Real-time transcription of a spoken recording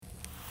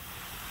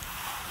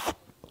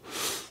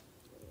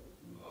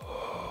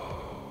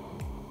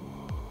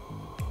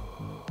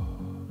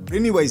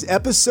Anyways,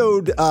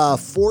 episode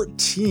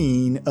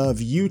 14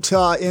 of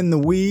Utah in the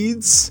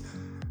Weeds.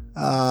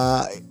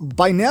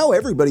 By now,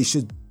 everybody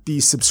should be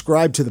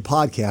subscribed to the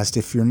podcast.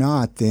 If you're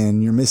not,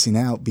 then you're missing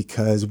out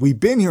because we've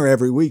been here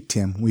every week,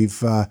 Tim. We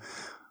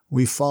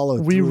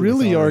followed. We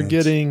really are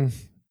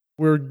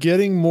we're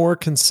getting more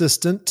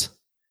consistent,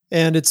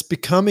 and it's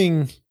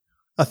becoming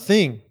a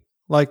thing.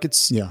 Like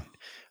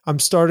I'm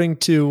starting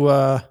to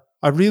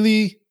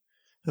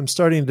I'm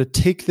starting to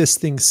take this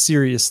thing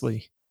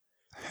seriously.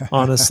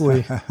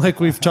 Honestly, like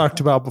we've talked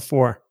about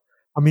before.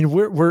 I mean,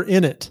 we're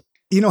in it.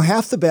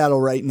 Half the battle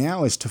right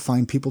now is to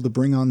find people to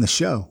bring on the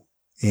show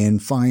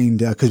and find,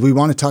 because we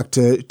want to talk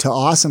to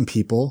awesome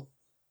people,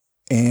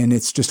 and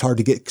it's just hard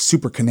to get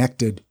super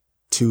connected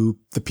to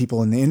the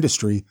people in the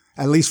industry,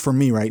 at least for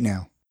me right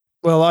now.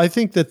 Well, I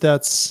think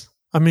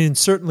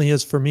certainly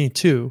is for me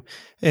too.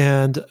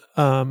 And,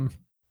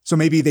 so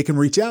maybe they can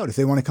reach out if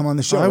they want to come on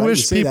the show. I wish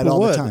we say people that all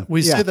would. The time.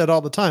 We say that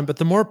all the time, but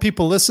the more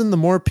people listen, the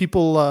more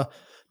people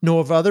know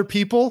of other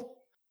people.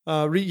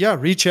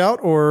 Reach out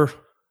or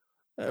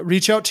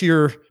reach out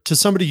to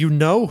somebody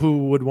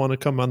who would want to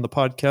come on the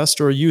podcast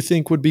or you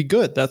think would be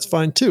good. That's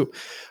fine too.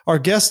 Our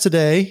guest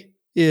today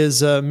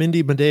is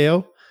Mindy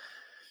Medeo.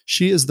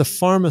 She is the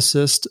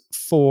pharmacist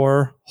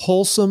for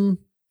Wholesome.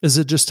 Is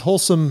it just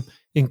Wholesome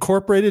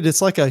Incorporated?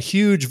 It's like a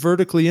huge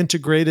vertically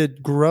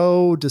integrated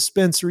grow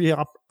dispensary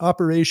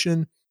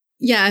operation.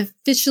 Yeah,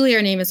 officially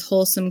our name is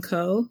Wholesome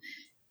Co.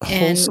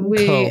 And Wholesome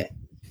Co.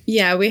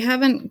 Yeah, we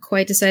haven't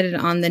quite decided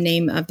on the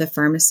name of the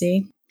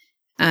pharmacy.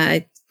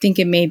 I think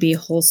it may be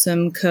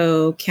Wholesome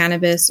Co.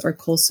 Cannabis or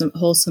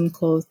Wholesome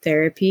Co.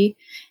 Therapy.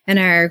 And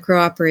our grow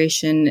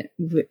operation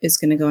is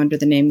going to go under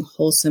the name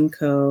Wholesome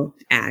Co.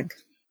 Ag.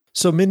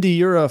 So, Mindy,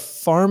 you're a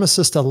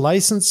pharmacist, a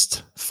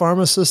licensed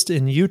pharmacist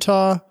in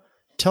Utah.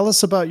 Tell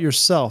us about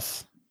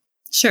yourself.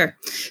 Sure.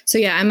 So,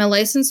 yeah, I'm a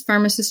licensed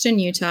pharmacist in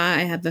Utah.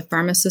 I have a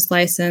pharmacist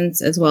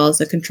license as well as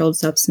a controlled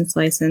substance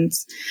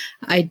license.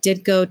 I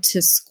did go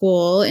to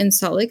school in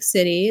Salt Lake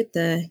City at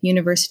the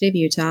University of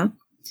Utah.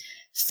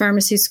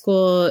 Pharmacy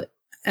school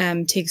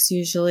takes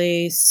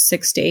usually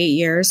 6 to 8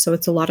 years, so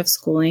it's a lot of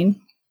schooling.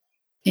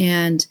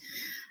 And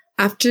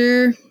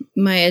after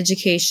my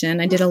education,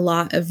 I did a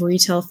lot of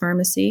retail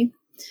pharmacy.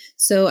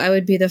 So I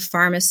would be the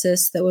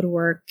pharmacist that would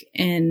work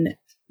in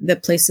the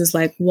places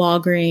like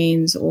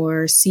Walgreens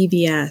or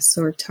CVS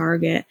or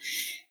Target.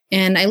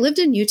 And I lived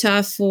in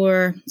Utah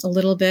for a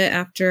little bit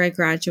after I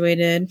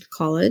graduated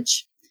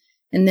college.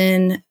 And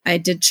then I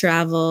did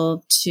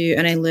travel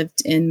and I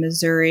lived in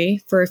Missouri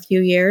for a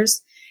few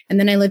years. And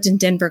then I lived in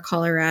Denver,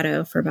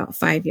 Colorado for about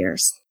 5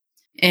 years.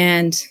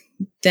 And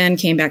then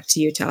came back to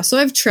Utah. So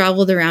I've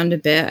traveled around a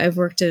bit. I've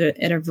worked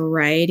at a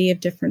variety of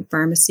different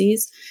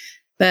pharmacies,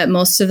 but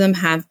most of them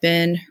have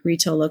been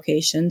retail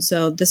locations.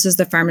 So this is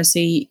the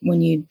pharmacy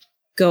when you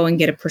go and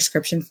get a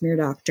prescription from your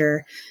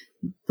doctor,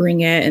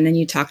 bring it, and then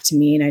you talk to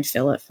me and I'd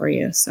fill it for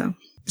you. So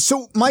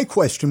my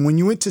question, when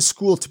you went to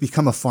school to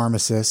become a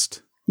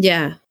pharmacist,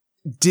 yeah,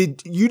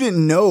 you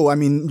didn't know, I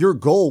mean, your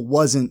goal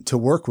wasn't to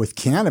work with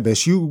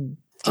cannabis. You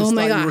just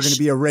thought you were going to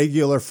be a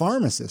regular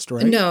pharmacist,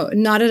 right? No,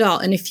 not at all.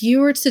 And if you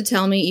were to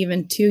tell me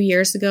even 2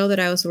 years ago that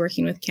I was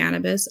working with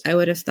cannabis, I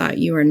would have thought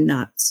you were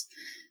nuts.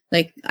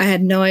 Like, I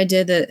had no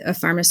idea that a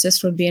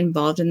pharmacist would be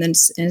involved in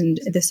this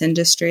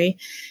industry.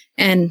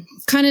 And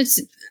kind of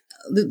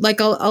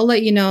like, I'll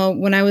let you know,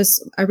 when I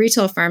was a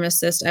retail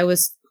pharmacist, I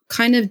was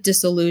kind of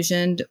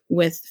disillusioned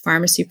with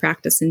pharmacy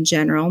practice in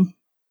general.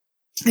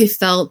 I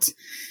felt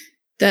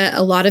that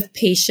a lot of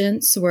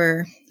patients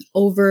were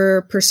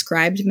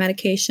over-prescribed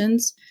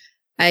medications.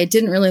 I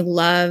didn't really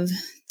love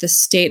the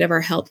state of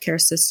our healthcare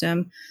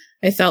system.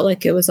 I felt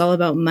like it was all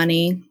about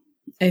money.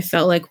 I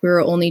felt like we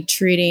were only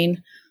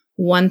treating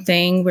one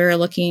thing. We were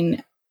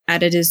looking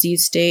at a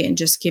disease state and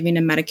just giving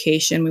a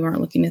medication. We weren't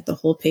looking at the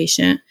whole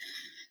patient.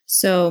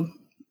 So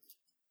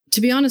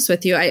to be honest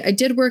with you, I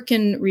did work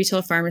in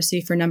retail pharmacy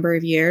for a number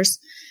of years,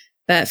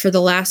 but for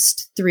the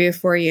last 3 or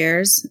 4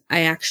 years,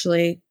 I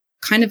actually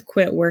kind of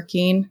quit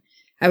working.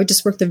 I would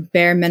just work the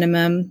bare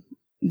minimum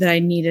that I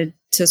needed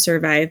to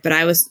survive. But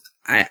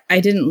I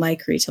didn't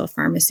like retail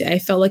pharmacy. I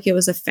felt like it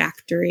was a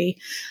factory.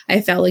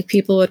 I felt like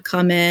people would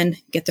come in,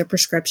 get their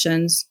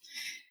prescriptions,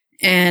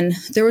 and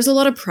there was a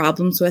lot of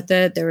problems with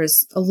it. There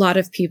was a lot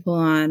of people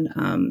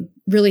on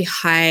really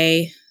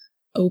high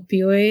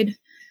opioid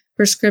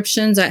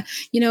prescriptions.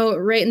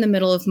 Right in the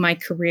middle of my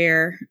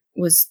career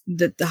was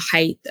the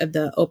height of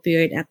the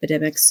opioid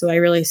epidemic. So I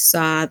really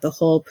saw the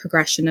whole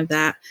progression of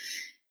that.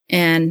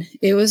 And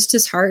it was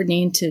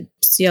disheartening to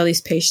see all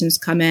these patients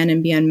come in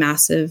and be on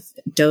massive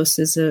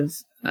doses of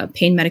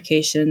pain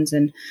medications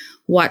and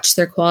watch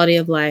their quality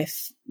of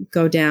life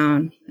go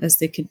down as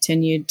they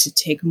continued to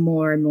take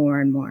more and more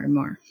and more and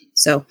more.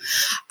 So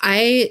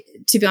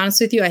to be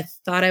honest with you, I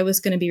thought I was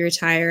going to be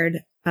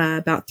retired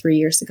about 3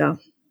 years ago.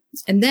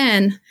 And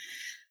then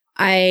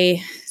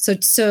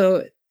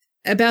so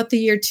about the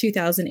year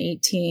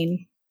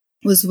 2018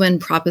 was when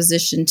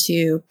Proposition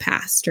 2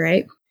 passed,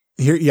 right?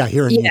 Here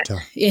in Utah.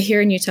 Yeah,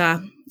 here in Utah.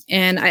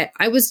 And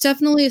I was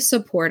definitely a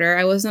supporter.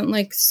 I wasn't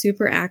like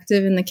super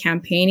active in the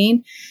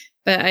campaigning,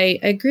 but I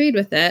agreed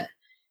with it.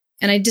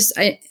 And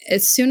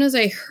as soon as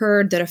I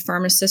heard that a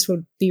pharmacist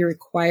would be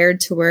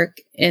required to work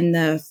in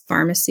the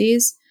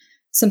pharmacies,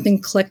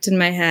 something clicked in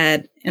my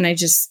head. And I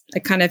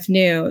kind of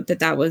knew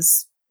that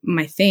was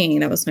my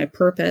thing. That was my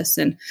purpose.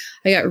 And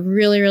I got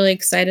really, really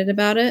excited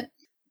about it.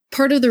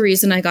 Part of the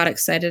reason I got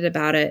excited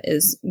about it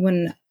is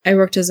when I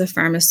worked as a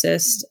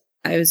pharmacist,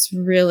 I was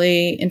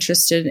really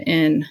interested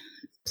in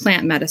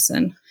plant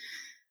medicine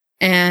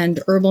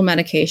and herbal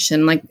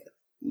medication.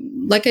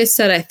 Like I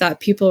said, I thought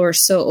people were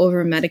so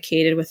over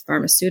medicated with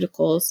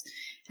pharmaceuticals.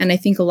 And I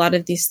think a lot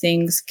of these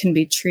things can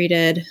be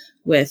treated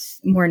with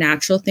more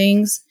natural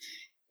things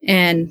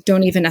and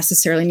don't even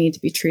necessarily need to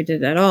be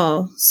treated at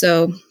all.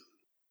 So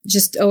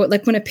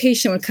like when a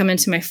patient would come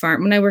into my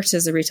when I worked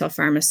as a retail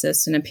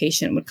pharmacist and a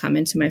patient would come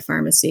into my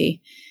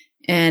pharmacy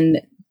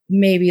and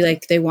maybe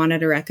like they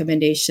wanted a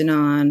recommendation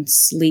on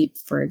sleep,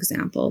 for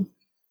example,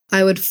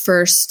 I would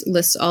first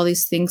list all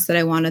these things that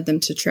I wanted them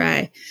to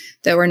try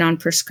that were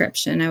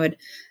non-prescription. I would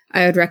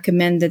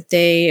recommend that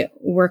they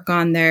work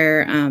on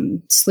their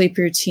sleep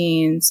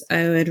routines.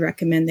 I would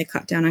recommend they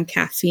cut down on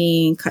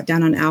caffeine, cut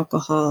down on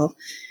alcohol.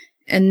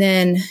 And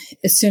then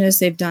as soon as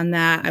they've done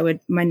that,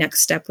 my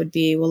next step would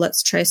be, well,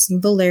 let's try some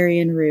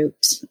valerian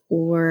root,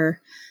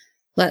 or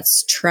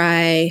let's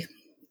try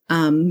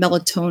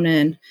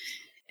melatonin.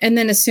 And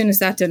then as soon as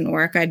that didn't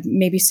work, I'd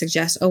maybe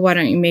suggest, oh, why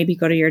don't you maybe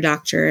go to your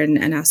doctor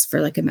and ask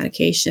for like a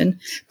medication?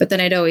 But then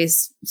I'd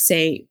always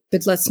say,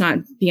 but let's not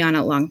be on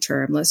it long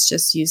term. Let's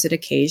just use it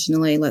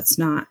occasionally. Let's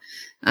not.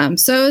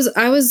 So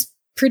I was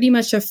pretty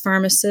much a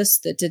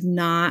pharmacist that did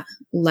not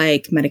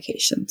like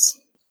medications.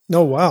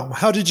 Oh, wow.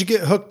 How did you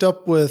get hooked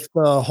up with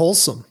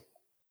Wholesome?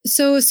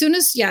 So as soon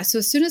as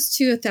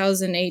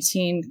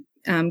 2018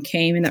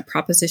 came and that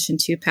Proposition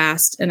 2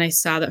 passed, and I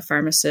saw that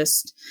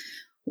pharmacists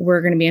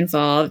were going to be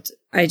involved,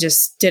 I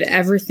just did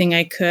everything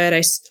I could.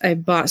 I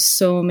bought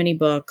so many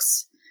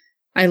books.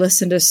 I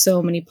listened to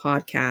so many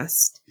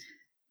podcasts.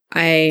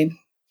 I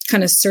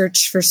kind of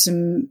searched for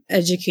some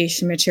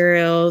education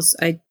materials.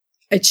 I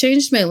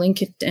changed my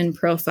LinkedIn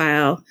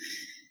profile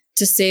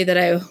to say that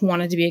I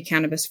wanted to be a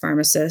cannabis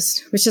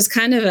pharmacist, which is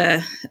kind of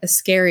a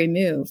scary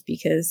move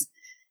because,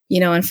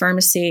 in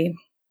pharmacy,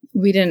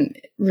 we didn't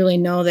really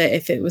know that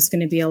if it was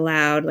going to be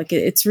allowed. Like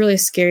it's really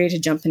scary to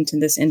jump into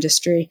this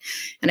industry.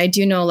 And I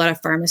do know a lot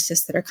of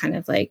pharmacists that are kind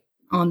of like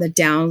on the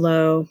down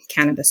low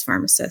cannabis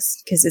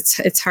pharmacists, because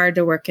it's hard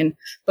to work in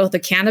both the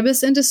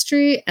cannabis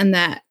industry and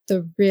the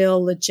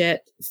real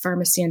legit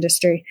pharmacy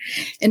industry.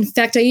 In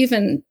fact, I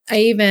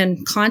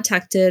even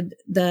contacted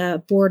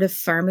the Board of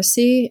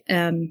Pharmacy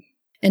and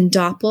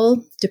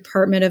DOPL,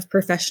 Department of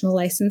Professional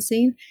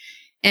Licensing.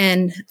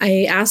 And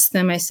I asked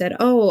them, I said,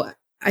 oh,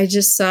 I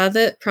just saw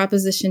that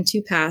Proposition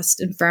 2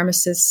 passed and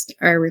pharmacists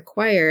are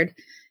required.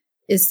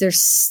 Is there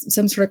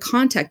some sort of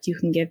contact you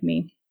can give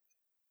me?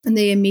 And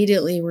they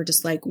immediately were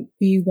just like,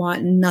 we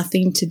want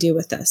nothing to do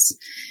with this.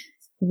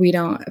 We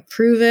don't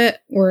approve it.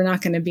 We're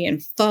not going to be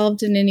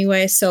involved in any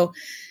way. So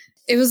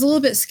it was a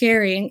little bit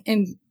scary.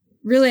 And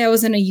really, I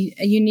was in a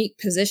unique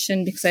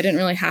position because I didn't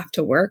really have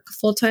to work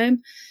full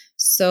time.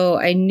 So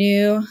I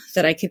knew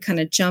that I could kind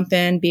of jump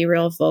in, be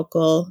real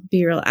vocal,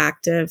 be real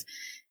active.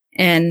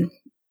 And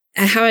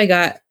how I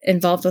got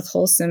involved with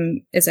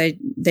Wholesome is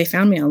they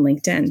found me on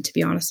LinkedIn, to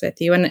be honest with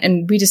you.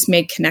 And we just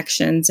made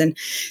connections. And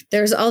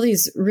there's all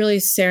these really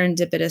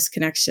serendipitous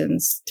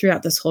connections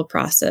throughout this whole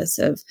process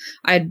of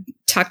I'd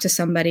talk to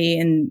somebody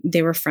and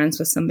they were friends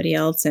with somebody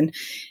else. And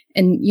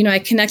I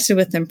connected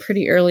with them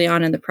pretty early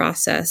on in the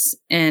process.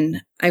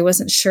 And I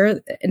wasn't sure.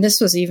 And this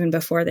was even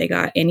before they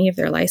got any of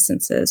their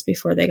licenses,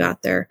 before they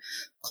got their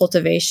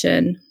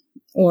cultivation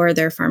or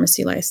their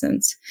pharmacy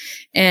license.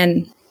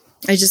 And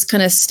I just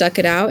kind of stuck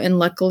it out, and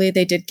luckily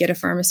they did get a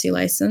pharmacy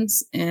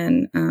license.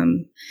 And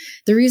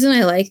the reason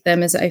I like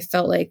them is I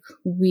felt like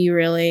we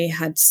really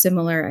had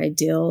similar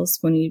ideals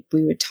when we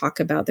would talk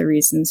about the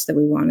reasons that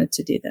we wanted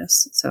to do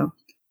this. So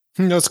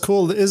that's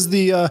cool. Is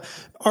there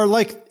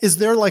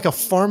like a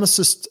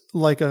pharmacist,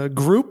 like a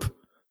group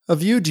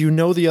of you? Do you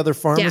know the other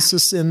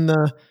pharmacists in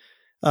the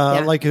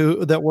like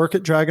that work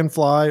at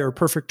Dragonfly or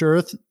Perfect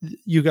Earth?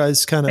 You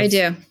guys kind of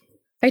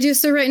I do.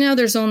 So right now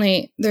there's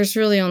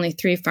really only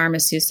 3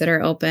 pharmacies that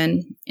are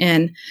open.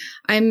 And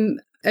I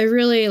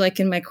really, like,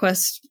 in my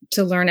quest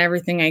to learn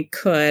everything I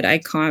could, I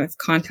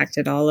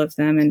contacted all of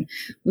them and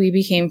we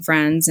became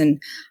friends.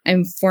 And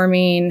I'm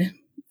forming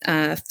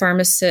a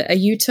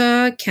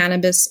Utah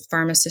Cannabis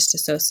Pharmacist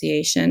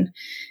Association.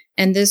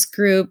 And this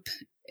group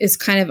is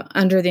kind of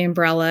under the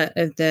umbrella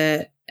of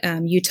the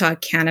Utah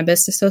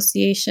Cannabis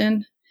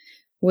Association,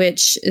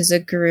 which is a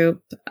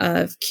group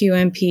of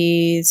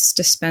QMPs,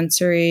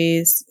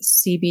 dispensaries,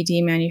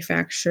 CBD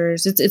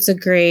manufacturers. It's a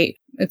great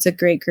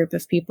group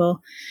of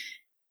people.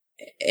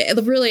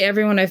 Really,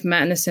 everyone I've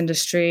met in this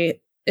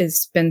industry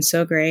has been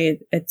so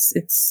great.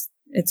 It's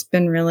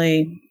been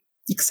really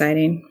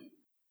exciting.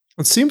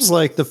 It seems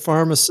like the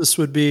pharmacist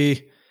would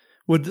be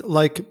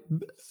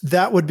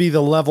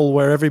the level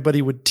where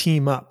everybody would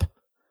team up.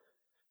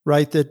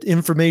 right? That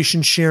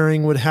information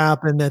sharing would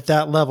happen at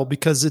that level,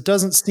 because it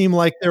doesn't seem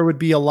like there would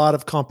be a lot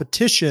of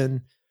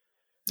competition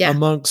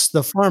amongst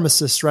the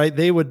pharmacists, right?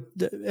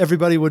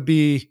 Everybody would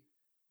be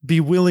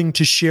willing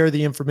to share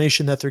the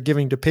information that they're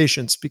giving to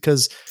patients,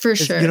 because for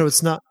sure,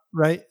 it's not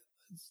right.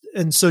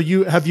 And so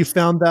have you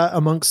found that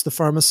amongst the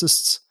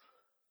pharmacists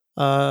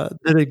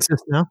that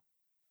exist now?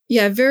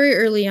 Yeah, very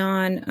early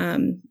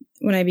on,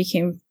 when I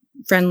became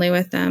friendly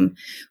with them,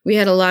 we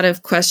had a lot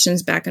of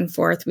questions back and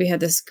forth. We had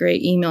this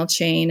great email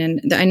chain,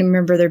 and I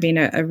remember there being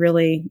a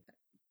really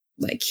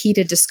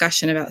heated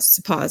discussion about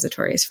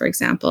suppositories, for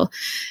example,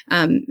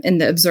 and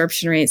the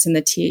absorption rates and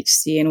the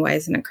THC and why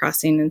isn't it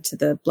crossing into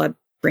the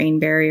blood-brain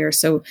barrier.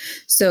 So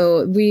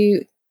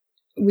we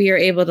are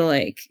able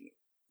to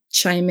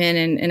chime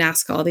in and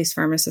ask all these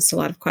pharmacists a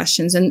lot of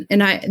questions. And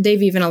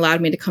they've even allowed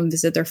me to come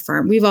visit their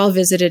farm. We've all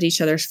visited each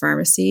other's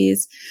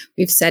pharmacies.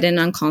 We've sat in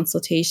on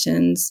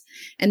consultations.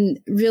 And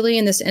really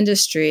in this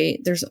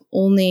industry, there's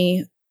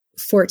only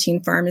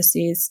 14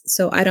 pharmacies.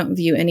 So I don't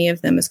view any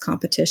of them as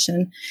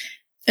competition.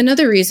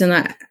 Another reason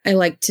that I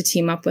like to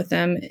team up with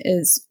them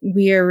is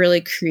we are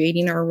really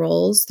creating our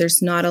roles. There's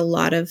not a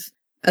lot of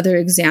other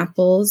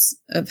examples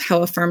of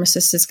how a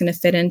pharmacist is going to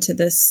fit into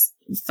this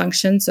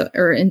function,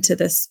 or into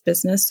this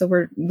business.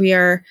 So we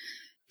are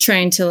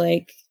trying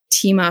to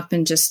team up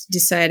and just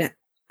decide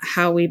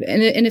how and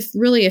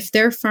if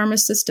their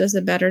pharmacist does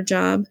a better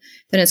job,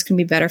 then it's going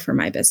to be better for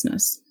my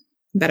business,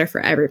 better for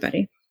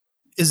everybody.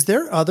 Is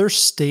there other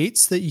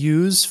states that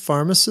use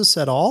pharmacists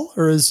at all,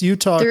 or is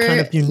Utah kind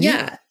of unique?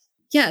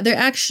 Yeah, there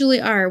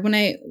actually are.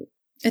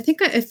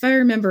 If I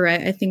remember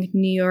right, I think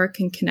New York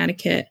and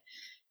Connecticut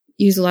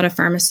use a lot of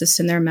pharmacists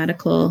in their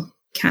medical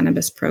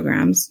cannabis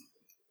programs.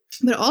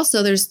 But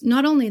also there's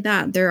not only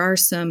that, there are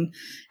some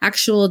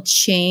actual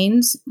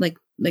chains, like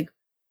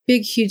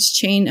big, huge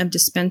chain of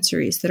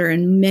dispensaries that are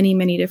in many,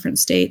 many different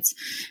states.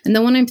 And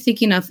the one I'm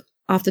thinking of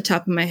off the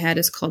top of my head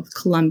is called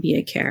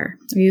Columbia Care.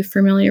 Are you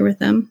familiar with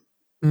them?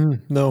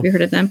 No. Have you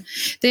heard of them?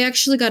 They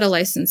actually got a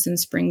license in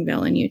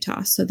Springville in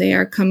Utah. So they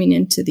are coming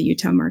into the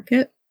Utah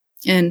market,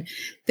 and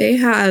they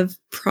have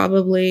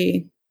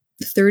probably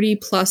 30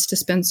 plus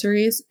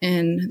dispensaries.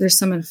 And there's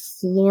some in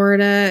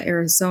Florida,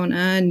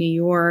 Arizona, New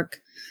York,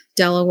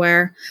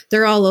 Delaware.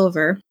 They're all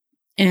over.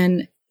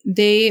 And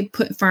they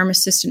put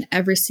pharmacists in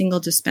every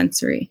single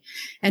dispensary.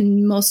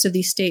 And most of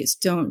these states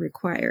don't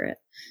require it.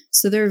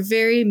 So they're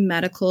very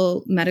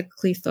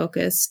medically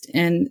focused,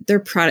 and their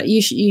product,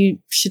 you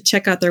should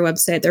check out their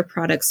website. Their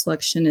product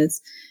selection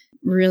is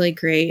really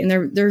great. And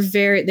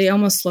they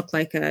almost look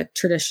like a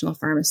traditional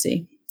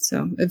pharmacy.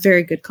 So a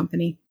very good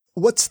company.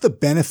 What's the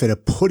benefit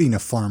of putting a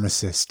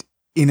pharmacist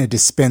in a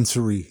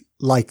dispensary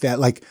like that?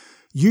 Like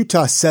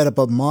Utah set up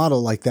a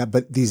model like that,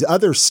 but these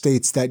other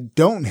states that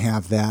don't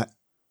have that,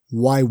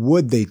 why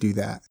would they do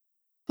that?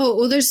 Oh,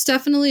 well, there's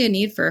definitely a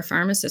need for a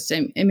pharmacist.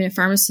 I mean, a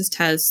pharmacist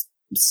has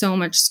so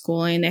much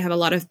schooling. They have a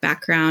lot of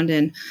background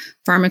in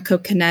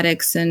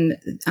pharmacokinetics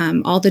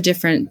and all the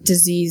different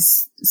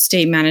disease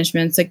state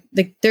managements. Like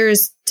there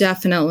is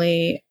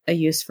definitely a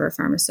use for a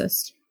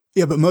pharmacist.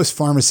 Yeah, but most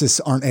pharmacists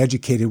aren't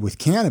educated with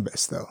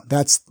cannabis, though.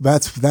 That's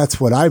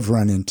what I've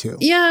run into.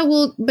 Yeah,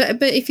 well,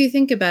 but if you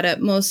think about it,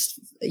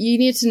 you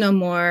need to know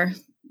more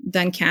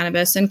than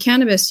cannabis, and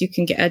cannabis you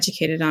can get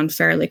educated on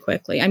fairly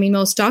quickly. I mean,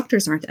 most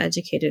doctors aren't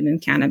educated in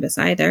cannabis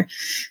either,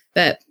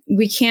 but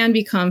we can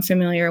become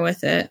familiar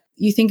with it.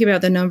 You think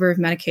about the number of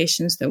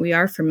medications that we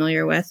are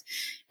familiar with,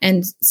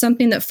 and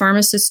something that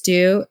pharmacists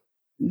do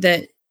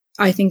that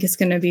I think is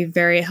going to be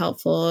very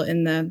helpful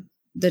in the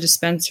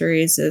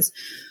dispensaries is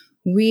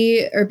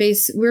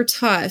we're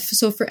taught.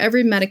 So for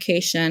every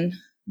medication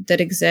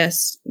that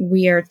exists,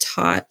 we are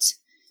taught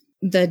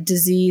the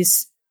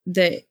disease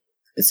that.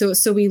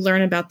 So we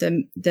learn about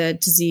the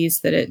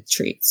disease that it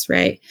treats,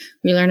 right?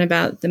 We learn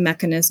about the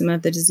mechanism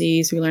of the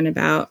disease. We learn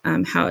about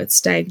how it's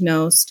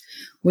diagnosed.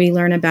 We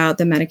learn about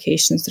the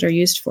medications that are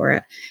used for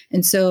it.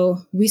 And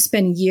so we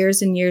spend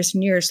years and years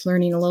and years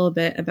learning a little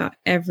bit about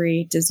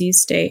every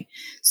disease state.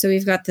 So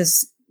we've got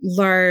this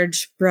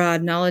large,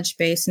 broad knowledge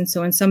base. And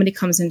so when somebody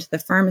comes into the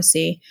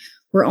pharmacy,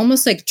 we're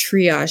almost like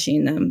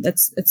triaging them.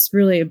 It's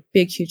really a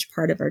big, huge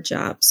part of our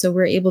job. So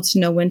we're able to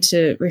know when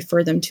to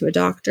refer them to a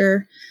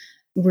doctor.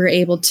 We're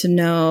able to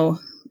know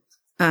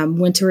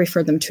when to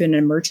refer them to an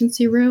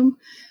emergency room.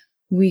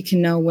 We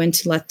can know when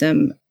to let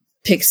them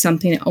pick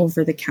something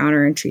over the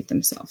counter and treat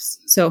themselves.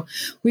 So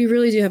we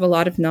really do have a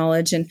lot of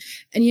knowledge. And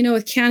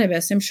with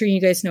cannabis, I'm sure you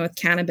guys know with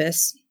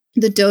cannabis,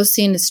 the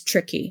dosing is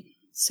tricky.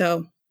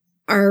 So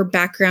our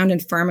background in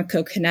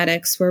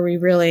pharmacokinetics, where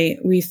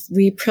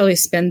we probably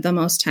spend the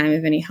most time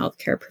of any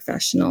healthcare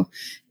professional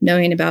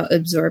knowing about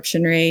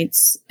absorption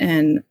rates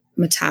and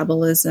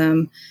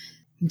metabolism,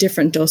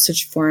 different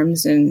dosage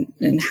forms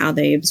and how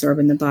they absorb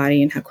in the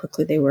body and how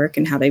quickly they work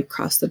and how they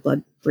cross the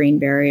blood-brain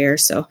barrier.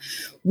 So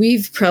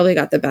we've probably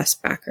got the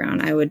best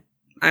background, I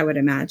would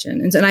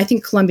imagine. And I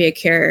think Columbia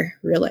Care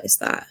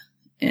realized that,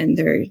 and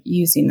they're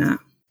using that.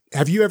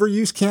 Have you ever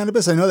used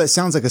cannabis? I know that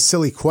sounds like a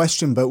silly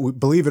question, but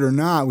believe it or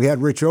not, we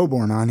had Rich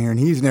Oborn on here, and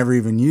he's never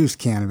even used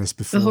cannabis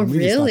before. Oh, we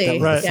just thought really?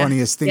 that was the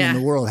funniest thing in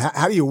the world.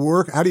 How do you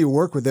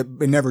work with it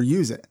and never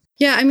use it?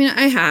 Yeah, I mean,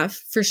 I have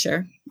for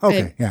sure.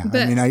 Okay, But,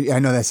 I mean, I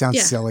know that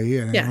sounds silly,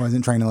 and I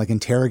wasn't trying to like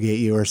interrogate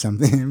you or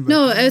something. But.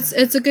 No,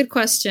 it's a good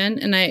question,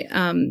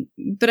 and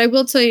but I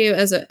will tell you,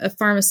 as a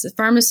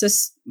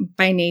pharmacist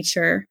by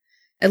nature,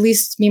 at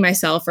least me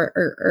myself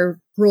are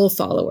rule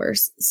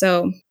followers.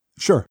 So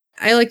sure.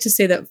 I like to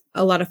say that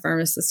a lot of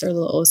pharmacists are a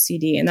little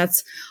OCD, and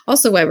that's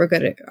also why we're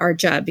good at our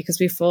job, because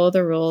we follow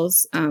the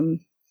rules.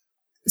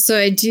 So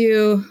I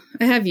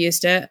have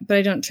used it, but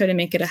I don't try to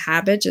make it a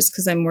habit just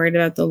because I'm worried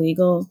about the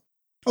legal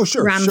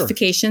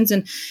ramifications. Sure.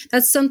 And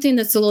that's something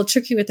that's a little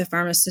tricky with the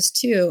pharmacist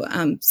too.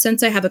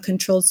 Since I have a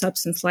controlled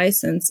substance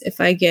license,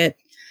 if I get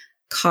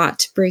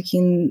caught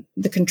breaking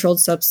the controlled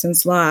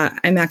substance law,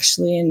 I'm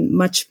actually in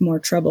much more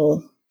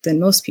trouble than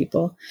most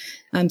people.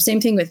 Same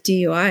thing with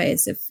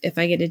DUIs. If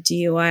I get a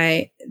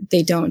DUI,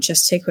 they don't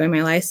just take away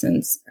my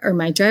license or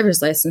my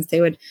driver's license. They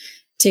would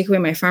take away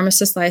my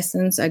pharmacist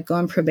license. I'd go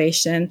on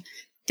probation.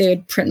 They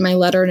would print my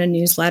letter in a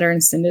newsletter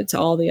and send it to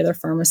all the other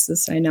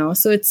pharmacists I know.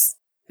 So it's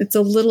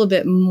a little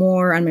bit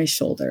more on my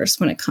shoulders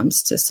when it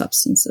comes to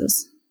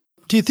substances.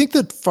 Do you think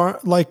that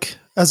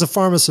as a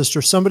pharmacist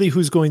or somebody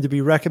who's going to be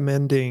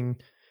recommending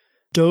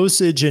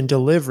dosage and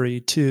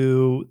delivery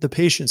to the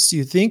patients, do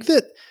you think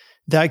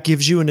that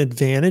gives you an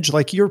advantage,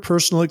 like your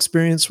personal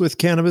experience with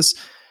cannabis?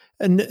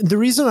 And the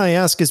reason I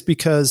ask is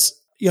because,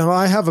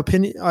 I have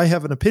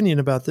an opinion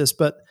about this,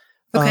 but,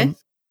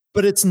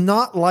 but it's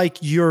not like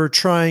you're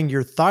trying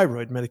your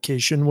thyroid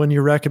medication when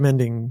you're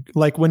recommending,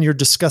 like when you're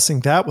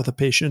discussing that with a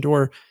patient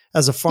or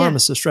as a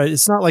pharmacist, right?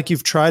 It's not like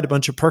you've tried a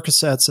bunch of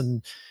Percocets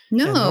and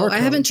I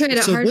haven't tried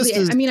it hardly.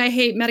 I mean, I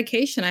hate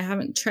medication. I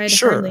haven't tried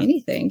hardly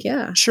anything.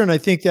 Yeah. Sure. And I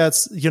think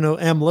that's,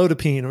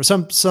 amlodipine or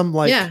some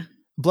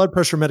blood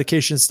pressure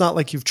medication. It's not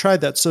like you've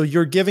tried that. So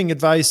you're giving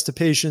advice to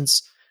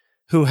patients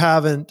who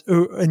haven't,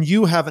 and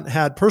you haven't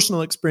had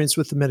personal experience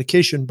with the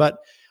medication, but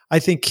I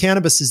think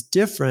cannabis is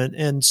different.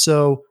 And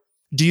so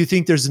do you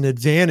think there's an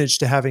advantage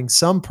to having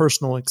some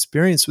personal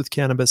experience with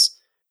cannabis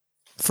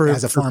for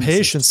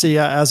patients?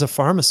 Yeah, as a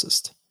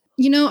pharmacist.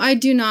 I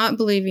do not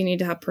believe you need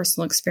to have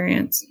personal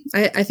experience.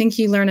 I think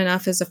you learn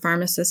enough as a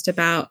pharmacist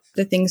about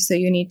the things that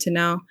you need to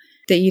know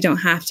that you don't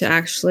have to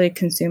actually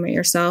consume it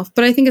yourself.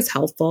 But I think it's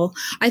helpful.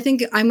 I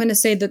think I'm going to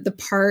say that the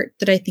part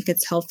that I think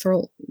it's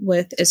helpful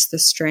with is the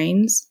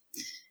strains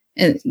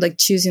and like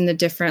choosing the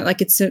different,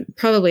 like it's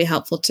probably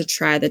helpful to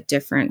try the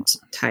different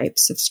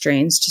types of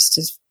strains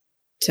just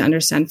to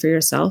understand for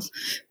yourself.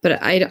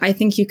 But I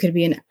think you could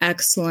be an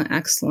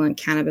excellent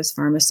cannabis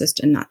pharmacist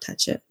and not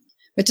touch it,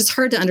 which is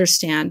hard to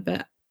understand.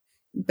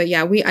 But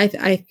yeah,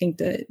 I think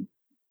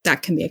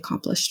that can be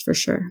accomplished for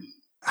sure.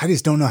 I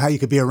just don't know how you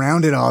could be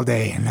around it all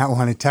day and not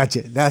want to touch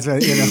it. That's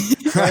what,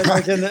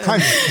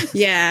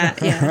 yeah.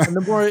 And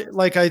the more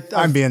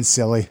I'm being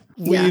silly.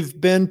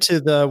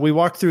 We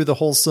walked through the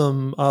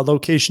Wholesome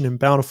location in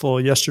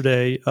Bountiful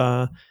yesterday.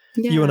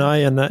 You and I,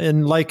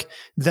 and like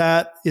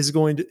that is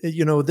going to,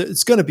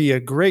 it's going to be a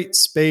great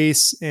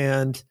space.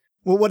 And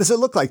well, what does it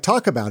look like?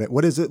 Talk about it.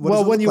 What is it?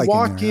 When you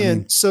walk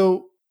in,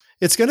 so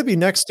it's going to be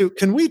next to,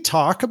 can we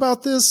talk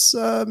about this,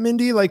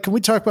 Mindy? Like, can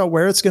we talk about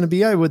where it's going to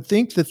be? I would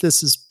think that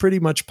this is pretty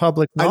much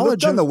public knowledge. I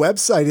looked on the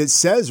website. It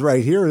says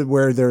right here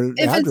where their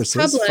address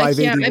is,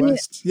 580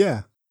 West.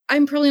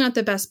 I'm probably not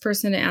the best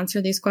person to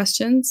answer these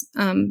questions.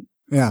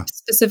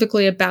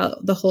 Specifically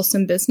about the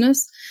Wholesome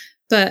business.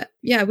 But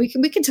yeah, we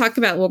can talk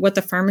about what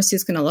the pharmacy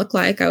is going to look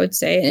like, I would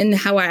say, and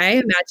how I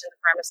imagine the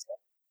pharmacy.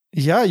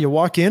 Yeah, you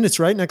walk in,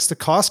 it's right next to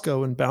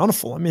Costco in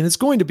Bountiful. I mean, it's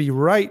going to be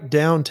right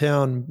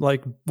downtown,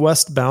 like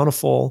West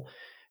Bountiful.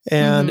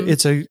 And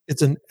it's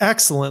an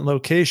excellent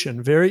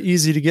location, very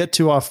easy to get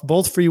to off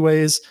both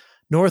freeways,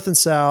 north and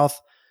south.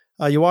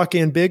 You walk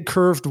in, big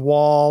curved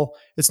wall.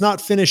 It's not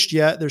finished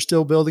yet. They're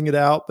still building it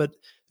out, but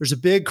there's a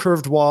big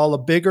curved wall, a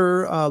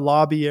bigger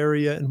lobby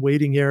area and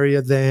waiting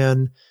area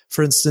than,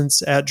 for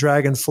instance, at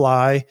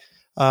Dragonfly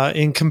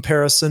in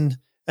comparison.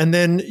 And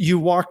then you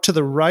walk to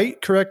the right,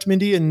 correct,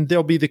 Mindy? And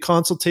there'll be the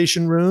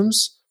consultation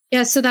rooms.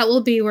 Yeah, so that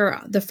will be where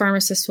the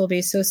pharmacist will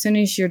be. So as soon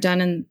as you're done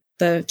in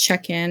the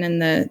check-in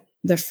and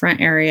the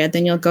front area,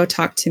 then you'll go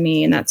talk to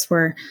me, and that's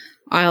where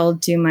I'll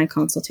do my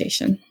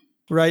consultation.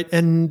 Right.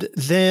 And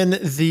then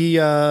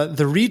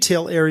the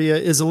retail area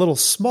is a little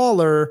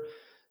smaller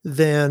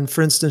than,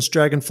 for instance,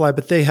 Dragonfly,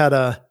 but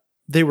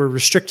they were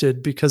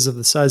restricted because of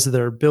the size of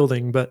their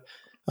building, but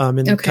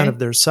kind of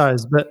their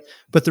size.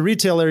 But the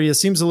retail area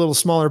seems a little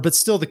smaller, but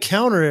still the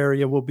counter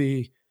area will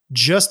be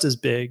just as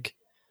big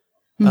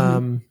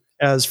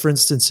as, for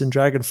instance, in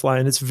Dragonfly.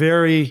 And it's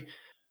very,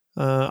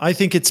 I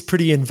think it's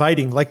pretty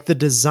inviting. Like the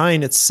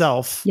design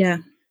itself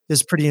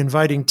is pretty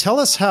inviting. Tell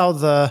us how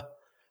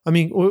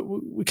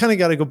we kind of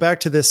got to go back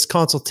to this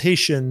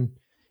consultation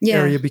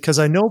area, because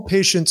I know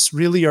patients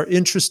really are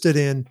interested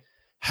in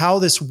how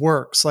this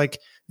works. Like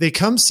they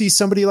come see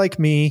somebody like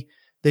me,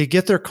 they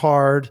get their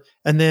card,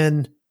 and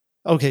then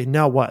okay,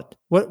 now what?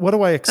 What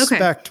do I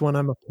expect when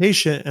I'm a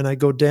patient and I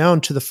go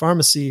down to the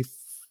pharmacy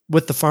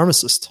with the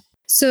pharmacist?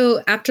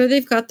 So after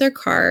they've got their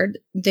card,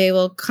 they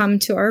will come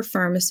to our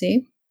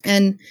pharmacy,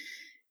 and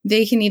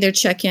they can either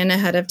check in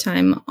ahead of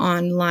time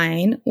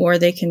online, or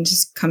they can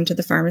just come to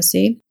the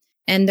pharmacy.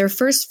 And their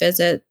first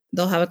visit,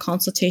 they'll have a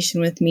consultation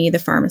with me, the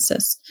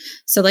pharmacist.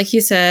 So like you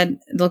said,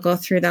 they'll go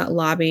through that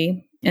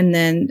lobby, and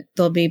then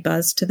they'll be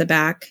buzzed to the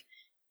back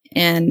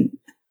and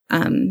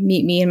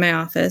meet me in my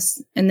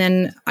office. And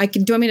then do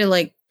you want me to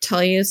like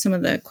tell you some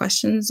of the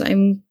questions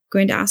I'm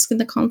going to ask in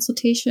the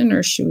consultation,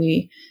 or should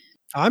we?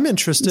 I'm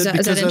interested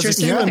because as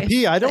a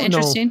QMP, I don't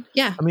know.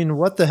 Yeah. I mean,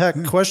 what the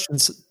heck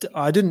questions?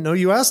 I didn't know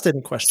you asked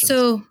any questions.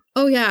 So,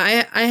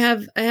 I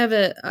have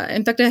it.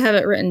 In fact, I have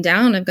it written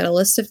down. I've got a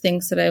list of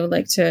things that I would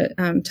like to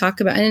talk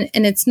about.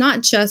 And it's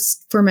not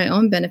just for my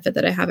own benefit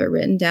that I have it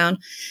written down,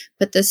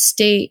 but the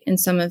state and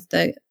some of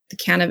the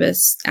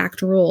Cannabis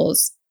Act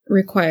rules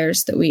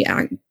requires that we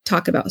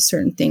talk about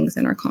certain things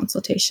in our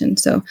consultation.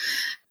 So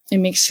I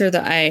make sure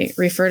that I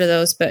refer to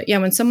those. But yeah,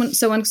 when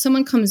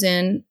someone comes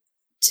in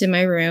to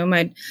my room,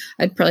 I'd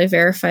probably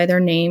verify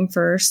their name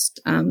first,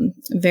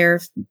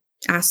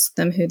 ask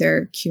them who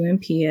their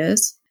QMP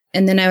is.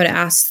 And then I would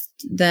ask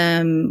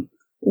them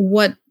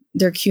what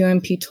their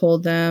QMP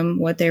told them,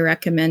 what they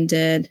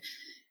recommended.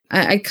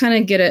 I kind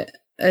of get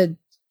a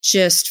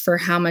gist for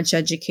how much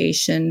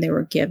education they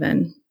were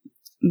given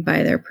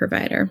by their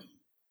provider.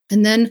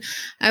 And then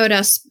I would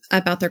ask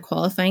about their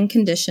qualifying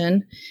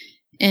condition,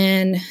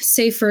 and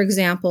say, for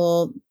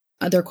example,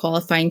 their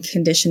qualifying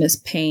condition is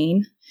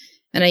pain.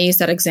 And I use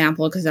that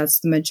example because that's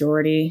the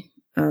majority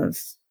of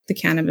the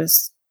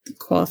cannabis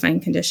qualifying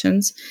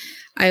conditions.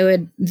 I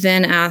would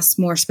then ask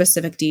more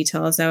specific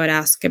details. I would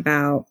ask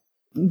about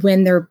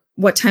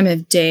what time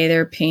of day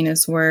their pain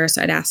is worse.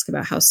 I'd ask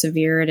about how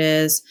severe it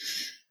is.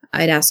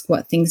 I'd ask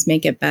what things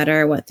make it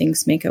better, what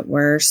things make it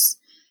worse.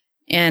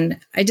 And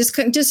I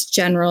just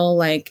general,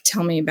 like,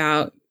 tell me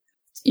about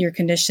your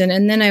condition.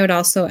 And then I would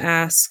also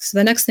ask, so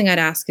the next thing I'd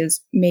ask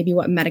is maybe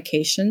what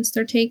medications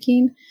they're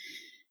taking.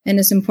 And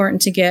it's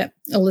important to get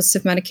a list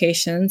of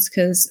medications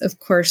because, of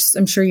course,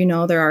 I'm sure you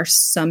know there are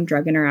some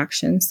drug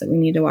interactions that we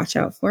need to watch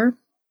out for.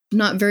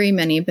 Not very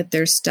many, but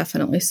there's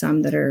definitely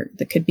some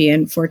that could be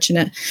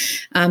unfortunate.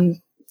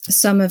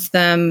 Some of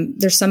them,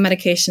 there's some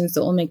medications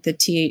that will make the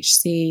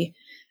THC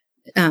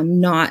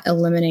not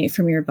eliminate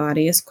from your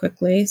body as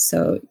quickly.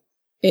 So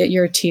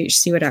your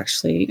THC would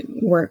actually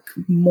work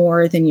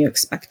more than you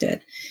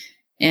expected.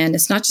 And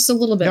it's not just a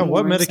little bit. Yeah,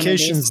 what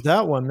medication is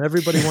that one?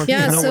 Everybody wants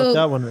to know what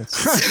that one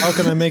is. How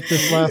can I make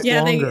this last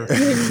longer?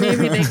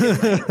 Maybe they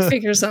can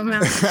figure something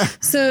out.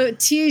 So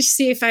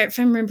THC, if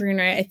I'm remembering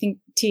right, I think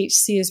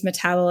THC is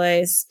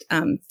metabolized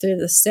through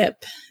the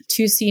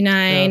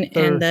CYP2C9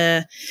 and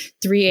the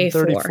 3A4.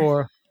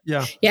 34.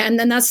 Yeah. Yeah. And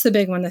then that's the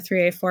big one, the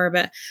 3A4.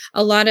 But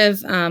a lot of,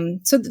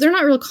 so they're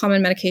not real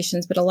common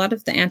medications, but a lot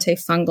of the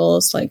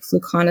antifungals like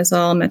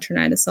fluconazole,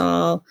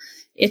 metronidazole,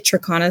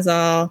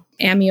 itraconazole,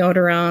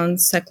 amiodarone,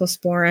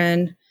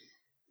 cyclosporin.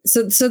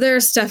 So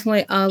there's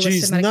definitely a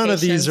list of medications. None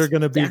of these are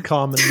going to be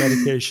common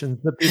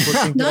medications that people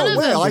think.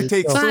 Well, I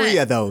take 3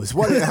 of those.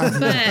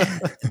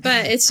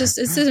 But it's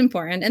just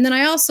important. And then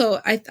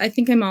I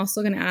think I'm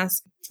also going to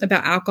ask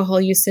about alcohol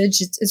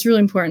usage. It's really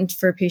important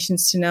for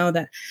patients to know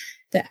that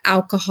the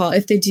alcohol,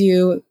 if they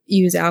do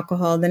use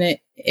alcohol, then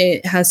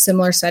it has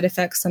similar side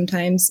effects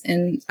sometimes.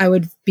 And I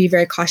would be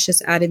very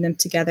cautious adding them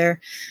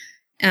together.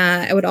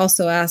 I would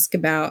also ask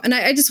about, and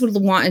I just would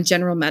want a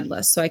general med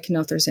list so I can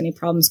know if there's any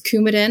problems.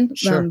 Coumadin,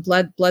 sure.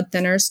 blood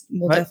thinners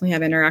will definitely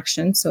have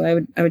interaction. So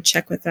I would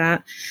check with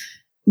that.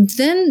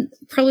 Then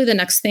probably the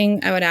next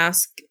thing I would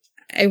ask,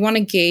 I want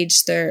to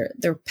gauge their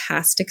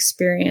past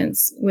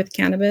experience with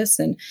cannabis.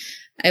 And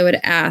I would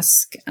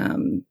ask,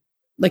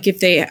 like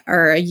if they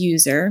are a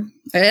user,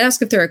 I'd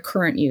ask if they're a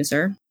current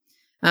user.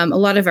 A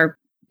lot of our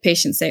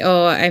patients say,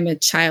 "Oh, I'm a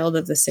child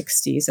of the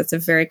 60s." That's a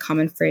very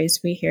common phrase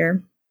we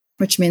hear,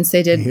 which means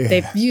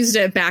they've used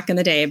it back in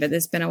the day, but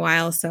it's been a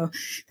while. So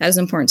that is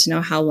important to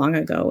know how long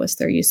ago was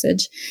their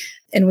usage.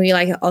 And we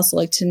also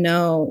like to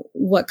know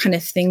what kind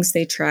of things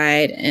they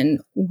tried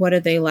and what do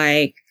they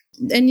like.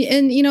 And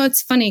you know,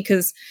 it's funny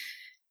because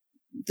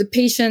the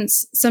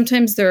patients,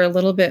 sometimes they're a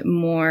little bit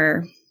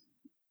more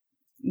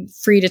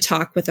free to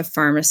talk with a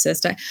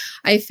pharmacist.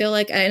 I feel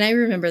like, and I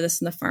remember this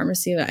in the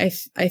pharmacy,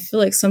 I feel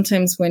like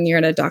sometimes when you're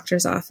at a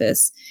doctor's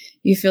office,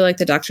 you feel like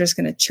the doctor's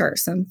going to chart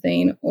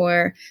something,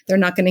 or they're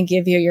not going to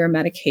give you your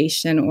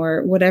medication,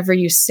 or whatever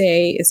you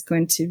say is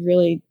going to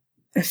really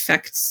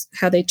affect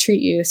how they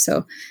treat you.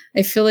 So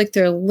I feel like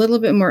they're a little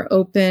bit more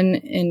open,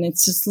 and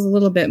it's just a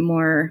little bit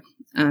more,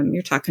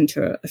 you're talking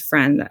to a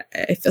friend.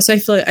 I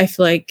feel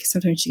like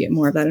sometimes you get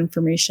more of that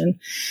information.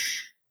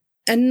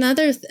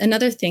 Another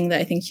thing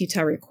that I think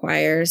Utah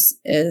requires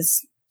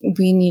is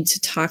we need to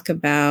talk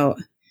about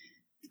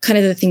kind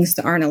of the things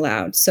that aren't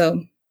allowed.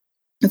 So,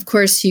 of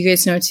course, you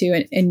guys know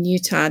too in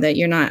Utah that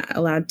you're not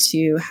allowed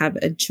to have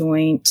a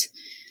joint,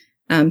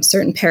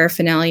 certain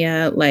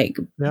paraphernalia like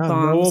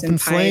bombs and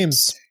pipes.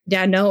 Flames.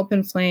 Yeah, no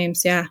open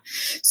flames. Yeah.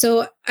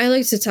 So I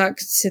like to talk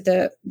to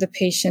the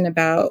patient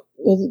about,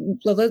 well,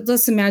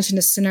 let's imagine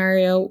a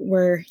scenario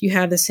where you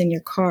have this in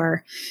your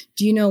car.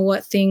 Do you know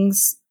what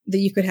things that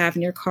you could have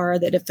in your car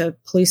that if a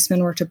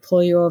policeman were to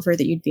pull you over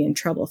that you'd be in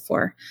trouble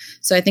for?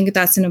 So I think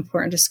that's an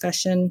important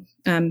discussion.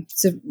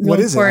 What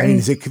is it? I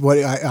mean,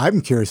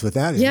 I'm curious what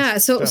that is. Yeah.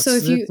 So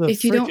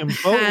if you don't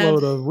have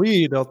boatload of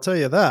weed, I'll tell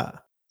you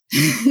that.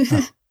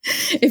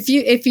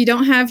 If you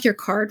don't have your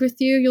card with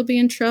you, you'll be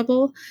in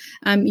trouble.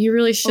 You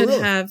really should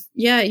have.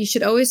 Yeah, you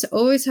should always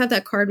have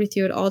that card with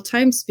you at all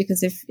times,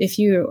 because if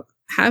you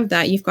have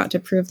that, you've got to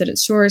prove that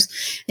it's yours,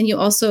 and you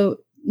also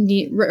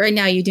need, right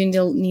now you do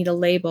need a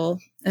label.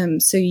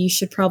 So you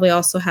should probably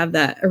also have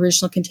that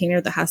original container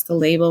that has the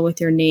label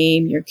with your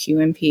name, your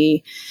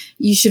QMP.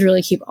 You should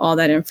really keep all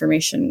that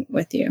information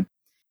with you.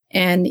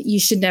 And you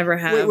should never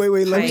have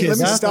wait. Let me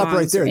stop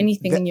right there.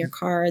 Anything in your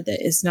car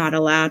that is not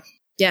allowed.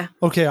 Yeah.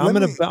 Okay, I'm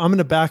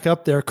gonna back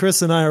up there.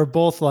 Chris and I are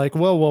both like,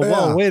 whoa,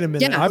 wait a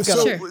minute. Yeah, I'm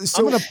gonna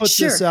put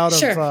this out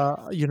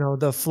of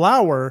the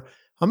flour.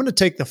 I'm gonna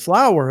take the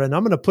flour and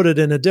I'm gonna put it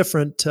in a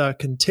different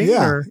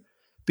container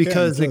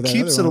because it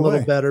keeps it a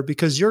little better,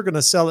 because you're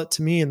gonna sell it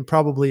to me in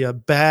probably a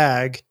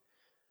bag.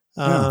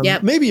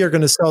 Maybe you're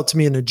gonna sell it to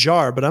me in a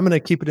jar, but I'm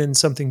gonna keep it in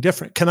something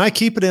different. Can I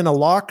keep it in a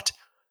locked?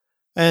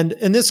 And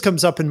this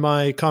comes up in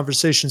my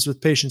conversations with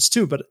patients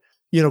too, but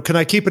can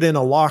I keep it in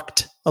a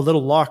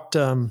little locked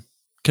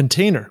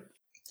container?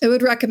 I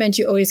would recommend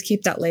you always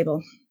keep that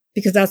label,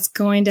 because that's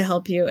going to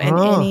help you in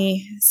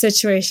any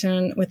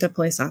situation with a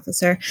police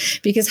officer.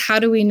 Because how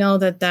do we know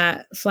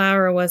that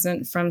flour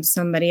wasn't from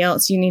somebody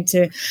else? You need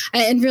to,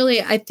 and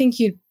really, I think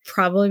you'd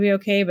probably be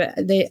okay, but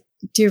they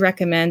do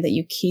recommend that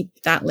you keep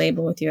that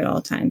label with you at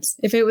all times.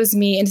 If it was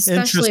me, and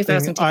especially if I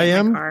wasn't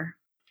taking my car.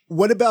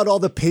 What about all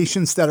the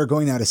patients that are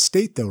going out of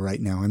state though right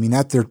now? I mean,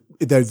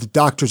 the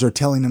doctors are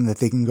telling them that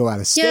they can go out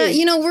of state.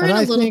 Yeah, we're in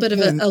a little bit of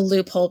a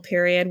loophole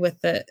period with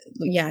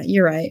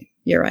you're right.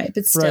 You're right.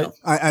 But still.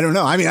 Right. I don't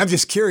know. I mean, I'm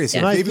just curious.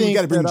 Yeah. Maybe we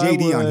got to bring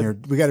JD on here.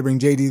 We got to bring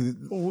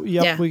JD.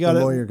 Yep. We got the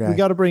lawyer guy. We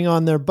got to bring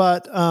on there.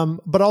 But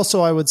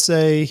also I would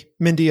say,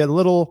 Mindy, I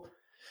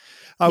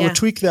would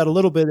tweak that a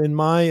little bit. In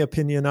my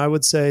opinion, I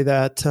would say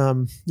that,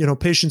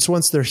 patients,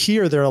 once they're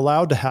here, they're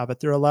allowed to have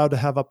it. They're allowed to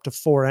have up to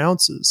 4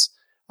 ounces.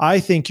 I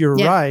think you're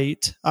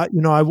right.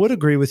 I would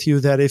agree with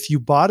you that if you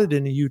bought it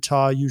in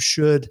Utah, you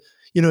should,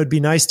 it'd be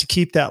nice to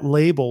keep that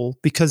label,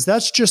 because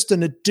that's just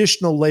an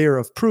additional layer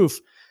of proof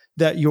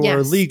that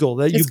you're legal,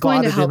 that you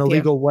bought it in a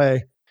legal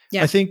way.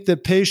 Yeah. I think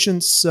that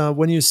patients,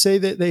 when you say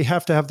that they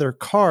have to have their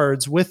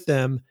cards with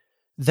them,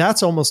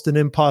 that's almost an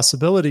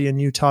impossibility in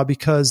Utah,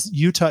 because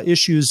Utah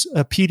issues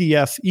a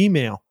PDF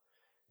email,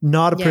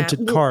 not a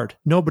printed card.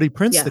 Nobody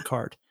prints the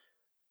card.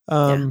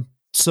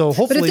 So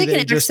hopefully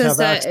they just have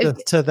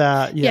access to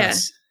that.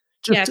 Yes.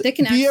 If they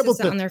can access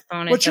it on their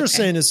phone. What you're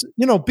saying is,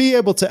 be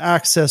able to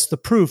access the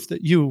proof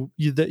that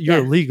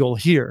you're legal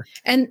here.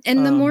 And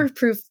the more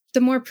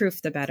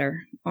proof, the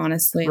better,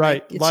 honestly.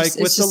 Right. Like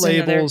with the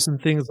labels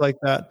and things like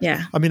that.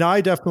 Yeah. I mean,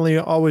 I definitely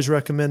always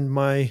recommend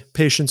my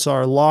patients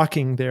are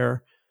locking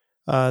their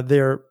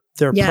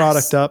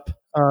product up.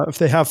 If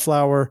they have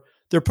flour,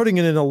 they're putting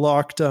it in a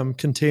locked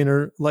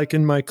container. Like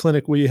in my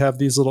clinic, we have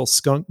these little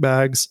skunk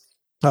bags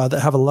that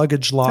have a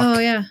luggage lock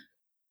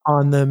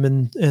on them.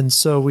 And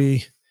so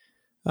we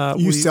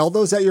sell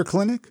those at your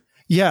clinic?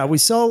 Yeah, we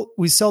sell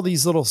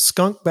these little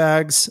skunk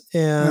bags,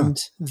 and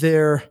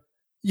they're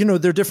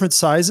different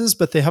sizes,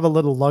 but they have a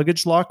little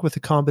luggage lock with a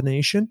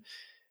combination.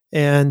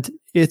 And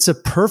it's a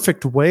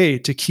perfect way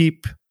to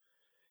keep,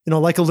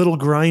 like a little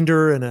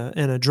grinder and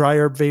a dry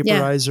herb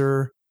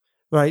vaporizer,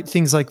 right?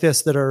 Things like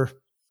this that are,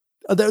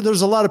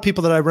 there's a lot of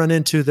people that I run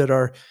into that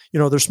are,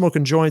 they're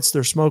smoking joints,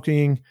 they're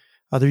smoking,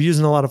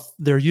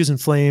 they're using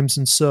flames.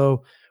 And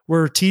so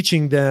we're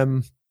teaching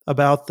them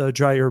about the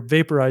dry herb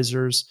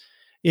vaporizers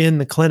in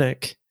the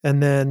clinic.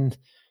 And then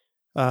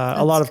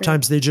a lot of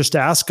times they just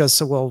ask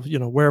us, well,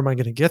 where am I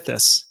going to get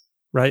this?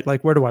 Right?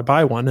 Like, where do I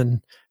buy one?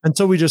 And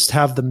so we just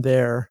have them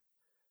there.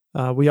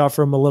 We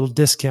offer them a little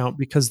discount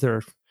because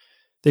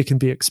they can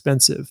be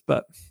expensive,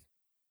 but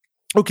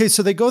okay.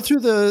 So they go through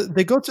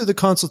the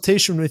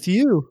consultation with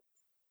you.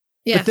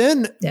 Yeah.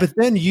 But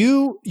then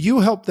you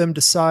help them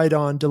decide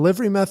on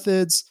delivery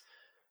methods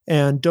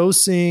and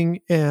dosing.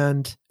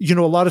 And, a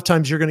lot of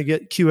times you're going to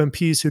get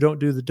QMPs who don't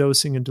do the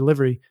dosing and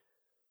delivery.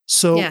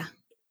 So,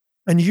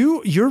 and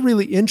you're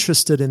really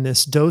interested in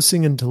this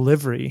dosing and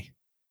delivery,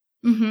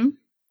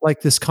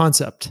 like this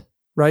concept,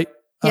 right?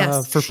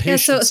 Yes. For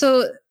patients.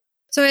 So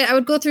I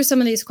would go through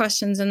some of these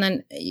questions, and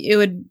then it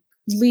would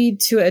lead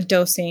to a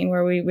dosing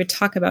where we would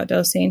talk about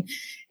dosing.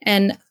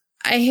 And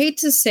I hate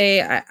to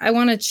say, I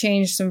want to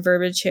change some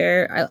verbiage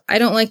here. I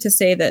don't like to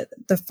say that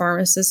the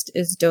pharmacist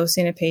is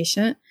dosing a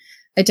patient.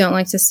 I don't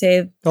like to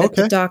say that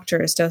the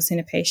doctor is dosing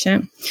a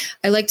patient.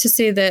 I like to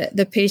say that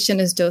the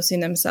patient is dosing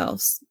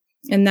themselves.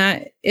 And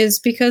that is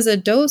because a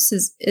dose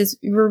is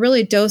we're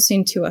really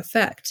dosing to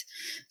effect.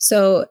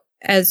 So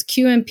as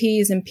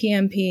QMPs and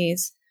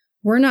PMPs,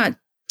 we're not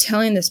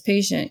telling this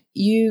patient,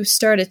 you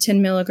start at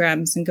 10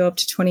 milligrams and go up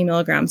to 20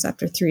 milligrams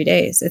after 3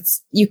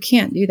 days. You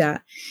can't do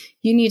that.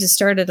 You need to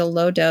start at a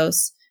low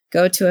dose,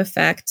 go to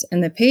effect,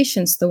 and the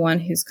patient's the one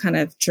who's kind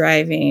of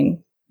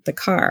driving the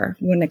car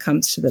when it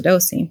comes to the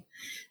dosing.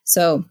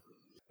 So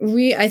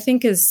I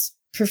think as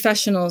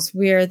professionals,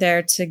 we are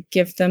there to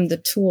give them the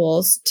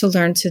tools to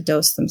learn to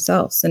dose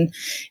themselves. And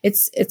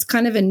it's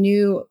kind of a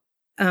new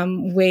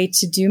way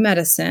to do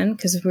medicine,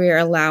 because we're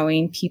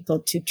allowing people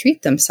to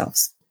treat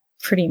themselves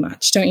pretty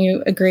much. Don't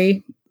you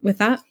agree with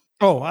that?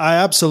 Oh, I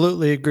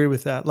absolutely agree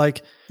with that.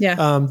 Like, we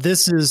have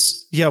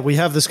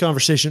this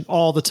conversation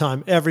all the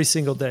time, every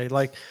single day.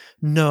 Like,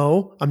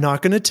 no, I'm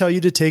not going to tell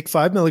you to take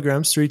 5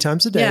 milligrams 3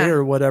 times a day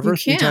or whatever,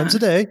 3 times a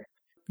day.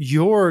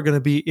 You're going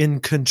to be in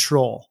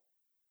control,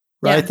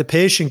 right? Yeah. The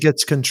patient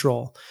gets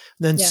control.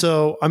 And then,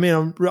 so, I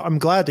mean, I'm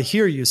glad to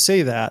hear you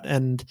say that.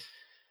 And,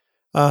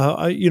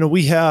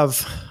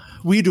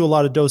 we do a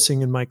lot of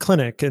dosing in my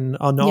clinic, and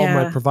all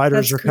my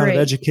providers are kind of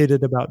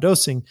educated about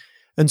dosing.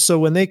 And so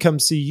when they come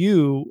see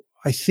you,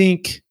 I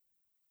think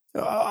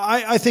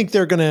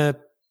they'll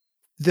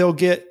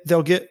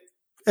get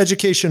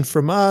education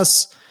from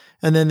us,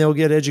 and then they'll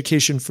get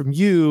education from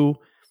you,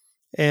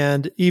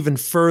 and even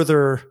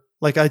further,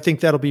 like, I think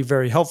that'll be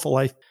very helpful.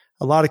 A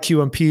lot of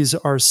QMPs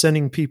are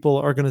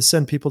going to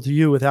send people to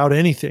you without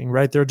anything,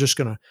 right? They're just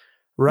going to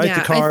write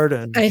the card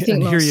and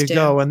here you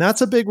go. And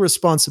that's a big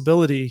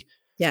responsibility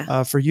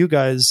for you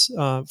guys,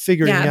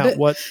 figuring out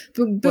what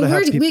to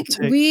have people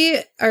take. We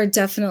are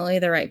definitely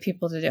the right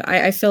people to do.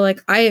 I feel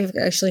like I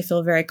actually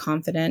feel very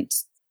confident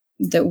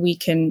that we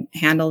can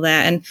handle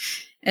that.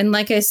 And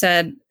like I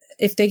said,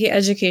 if they get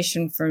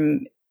education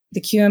from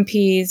the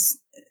QMPs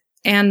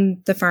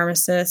and the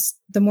pharmacists,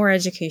 the more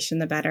education,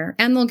 the better.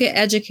 And they'll get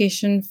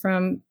education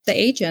from the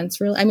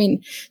agents. Really, I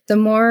mean, the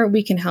more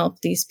we can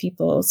help these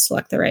people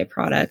select the right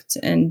product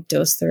and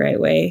dose the right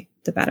way,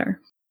 the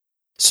better.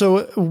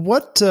 So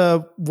what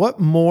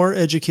more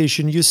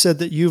education? You said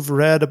that you've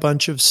read a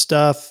bunch of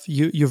stuff.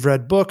 You've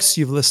read books,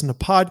 you've listened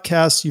to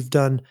podcasts, you've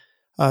done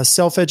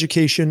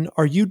self-education.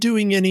 Are you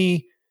doing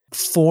any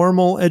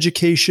formal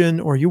education,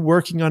 or are you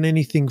working on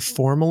anything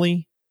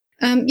formally?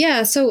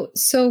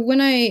 So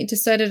when I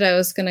decided I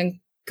was going to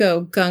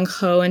go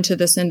gung-ho into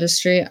this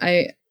industry,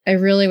 I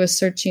really was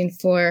searching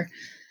for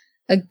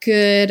a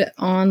good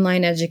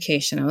online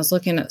education. I was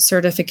looking at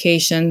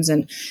certifications,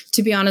 and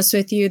to be honest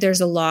with you,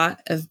 there's a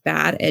lot of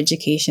bad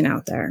education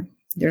out there.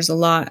 There's a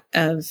lot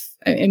of,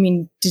 I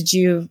mean, did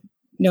you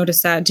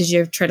notice that? Did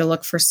you try to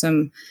look for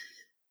some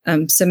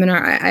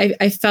seminar?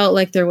 I felt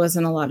like there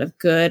wasn't a lot of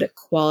good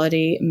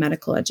quality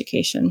medical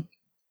education.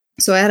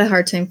 So I had a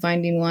hard time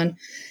finding one,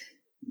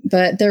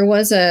 but there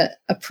was a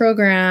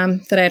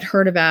program that I had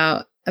heard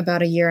about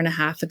a year and a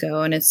half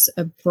ago, and it's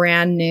a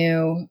brand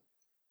new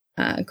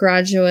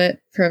graduate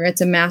program.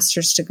 It's a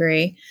master's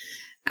degree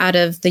out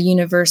of the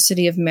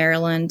University of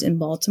Maryland in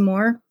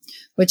Baltimore,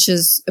 which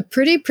is a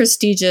pretty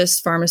prestigious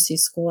pharmacy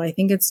school. I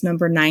think it's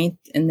number 9th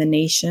in the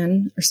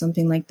nation or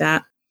something like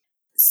that.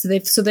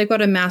 So they've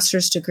got a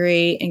master's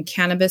degree in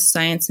cannabis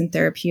science and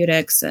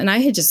therapeutics. And I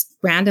had just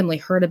randomly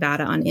heard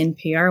about it on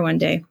NPR one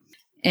day.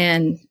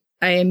 And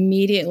I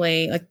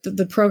immediately, like,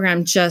 the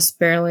program just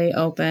barely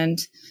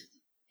opened,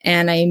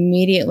 and I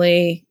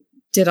immediately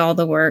did all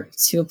the work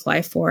to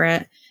apply for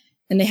it.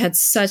 And they had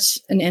such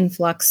an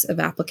influx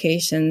of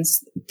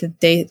applications that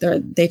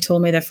they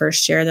told me the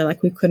first year, they're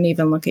like, we couldn't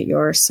even look at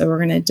yours, so we're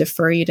going to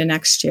defer you to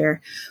next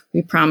year.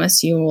 We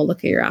promise you we'll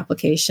look at your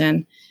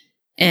application.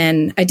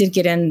 And I did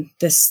get in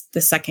the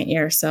second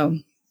year. So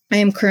I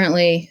am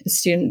currently a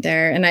student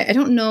there. And I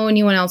don't know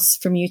anyone else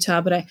from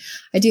Utah, but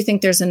I do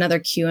think there's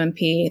another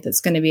QMP that's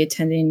going to be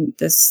attending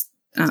this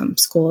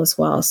school as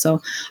well.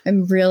 So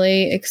I'm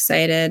really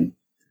excited.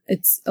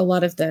 It's a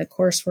lot of the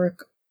coursework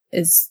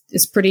is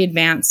pretty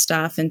advanced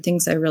stuff and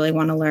things I really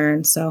want to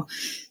learn. So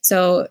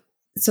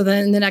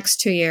then in the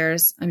next 2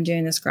 years, I'm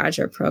doing this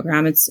graduate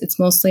program. It's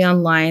mostly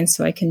online,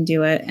 so I can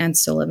do it and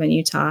still live in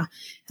Utah.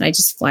 And I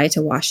just fly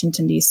to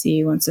Washington,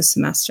 D.C. once a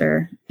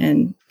semester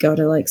and go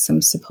to like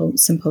some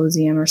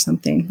symposium or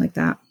something like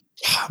that.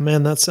 Oh,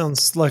 man, that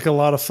sounds like a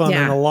lot of fun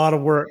and a lot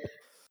of work.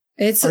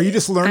 Are you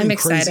just learning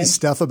crazy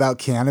stuff about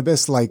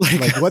cannabis? Like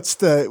what's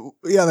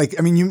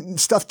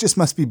stuff just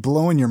must be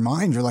blowing your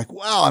mind. You're like,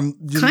 wow,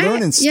 you're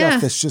learning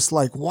stuff that's just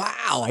like,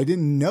 wow, I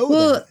didn't know that.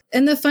 Well,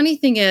 and the funny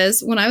thing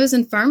is, when I was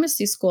in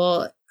pharmacy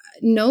school,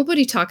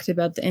 nobody talked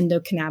about the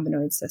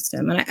endocannabinoid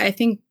system. And I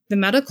think the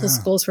medical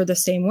schools were the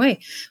same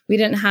way. We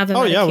didn't have a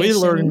medication we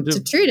learned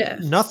to treat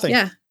it. Nothing.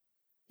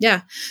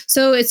 Yeah.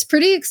 So it's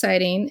pretty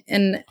exciting.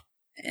 And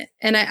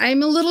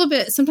I'm a little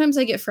bit, sometimes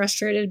I get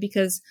frustrated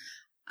because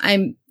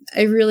I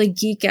really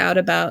geek out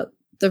about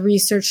the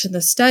research and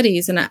the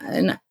studies.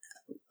 And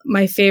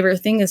my favorite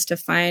thing is to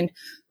find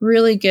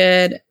really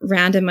good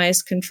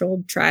randomized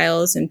controlled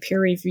trials and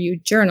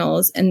peer-reviewed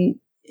journals. And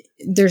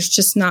there's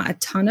just not a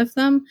ton of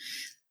them.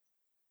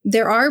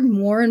 There are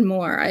more and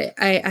more.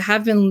 I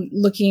have been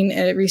looking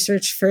at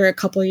research for a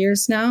couple of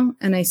years now,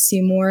 and I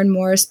see more and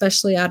more,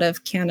 especially out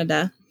of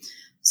Canada.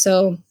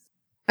 So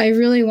I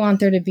really want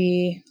there to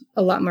be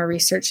a lot more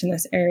research in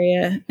this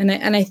area. And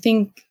I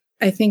think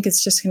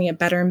it's just going to get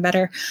better and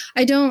better.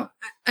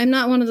 I'm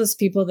not one of those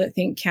people that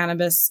think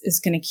cannabis is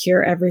going to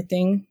cure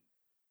everything,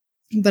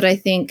 but I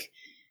think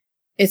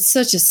it's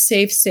such a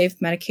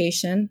safe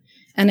medication.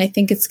 And I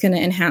think it's going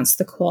to enhance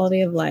the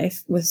quality of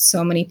life with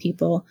so many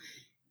people.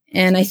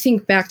 And I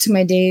think back to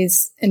my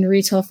days in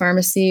retail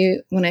pharmacy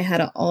when I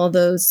had all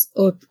those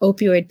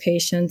opioid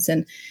patients,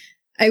 and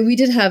we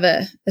did have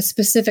a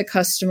specific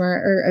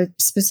customer or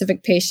a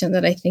specific patient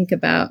that I think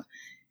about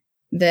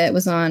that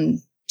was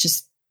on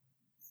just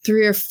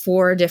 3 or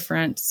 4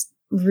 different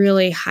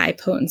really high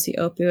potency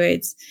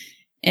opioids.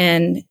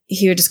 And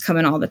he would just come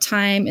in all the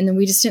time. And then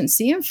we just didn't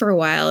see him for a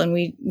while. And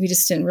we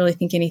just didn't really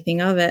think anything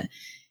of it.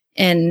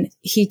 And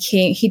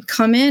he'd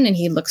come in and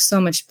he looked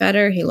so much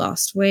better. He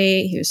lost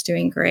weight. He was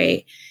doing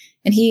great.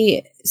 And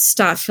he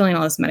stopped filling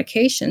all his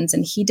medications.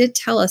 And he did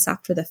tell us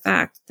after the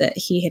fact that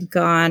he had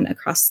gone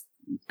across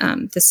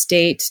the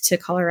state to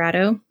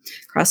Colorado,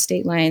 across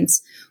state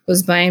lines,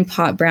 was buying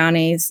pot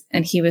brownies.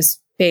 And he was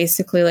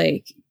basically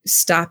like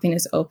stopping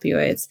his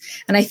opioids.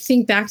 And I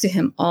think back to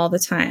him all the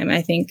time.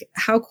 I think,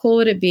 how cool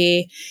would it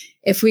be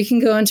if we can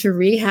go into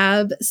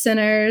rehab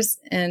centers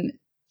and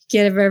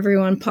give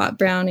everyone pot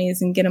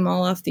brownies and get them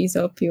all off these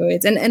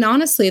opioids. And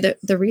honestly,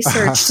 the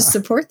research to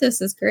support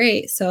this is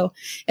great. So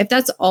if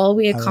that's all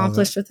we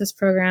accomplish with this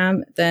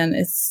program, then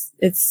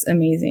it's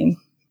amazing.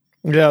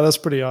 Yeah, that's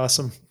pretty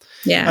awesome.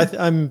 Yeah.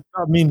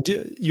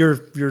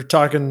 You're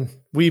talking,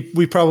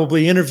 we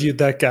probably interviewed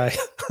that guy.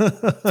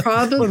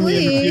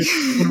 Probably.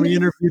 when we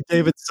interviewed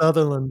David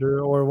Sutherland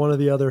or one of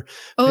the other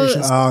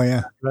patients. Oh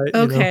yeah. Right.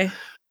 Okay.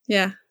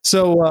 Yeah.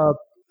 So,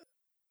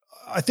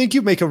 I think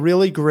you make a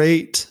really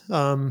great,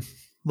 you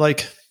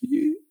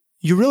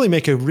really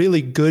make a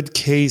really good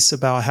case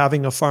about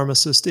having a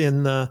pharmacist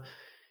in the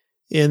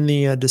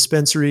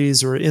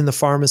dispensaries or in the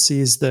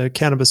pharmacies, the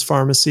cannabis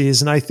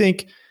pharmacies. And I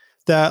think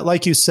that,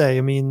 like you say,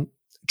 I mean,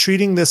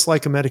 treating this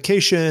like a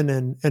medication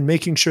and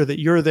making sure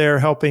that you're there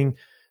helping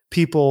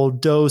people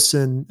dose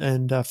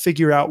and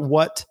figure out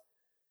what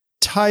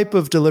type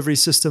of delivery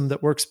system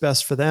that works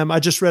best for them. I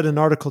just read an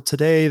article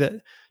today that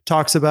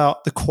talks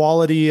about the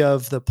quality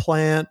of the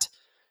plant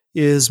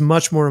is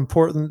much more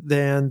important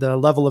than the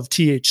level of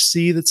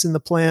THC that's in the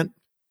plant.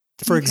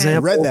 For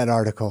example, I read that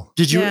article.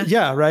 Did you?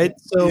 Yeah. Right.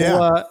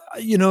 So,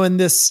 in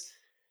this,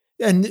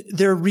 and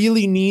there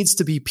really needs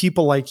to be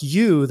people like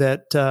you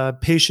that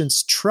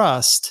patients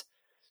trust,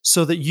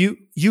 so that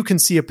you can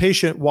see a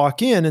patient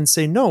walk in and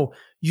say, no,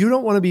 you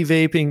don't want to be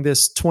vaping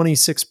this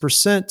 26%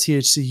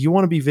 THC. You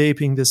want to be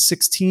vaping this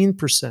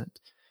 16%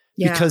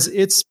 because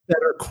it's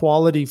better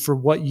quality for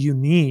what you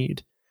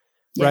need.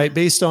 Yeah. Right.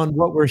 Based on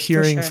what we're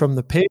hearing from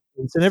the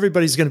patients, and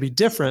everybody's going to be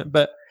different.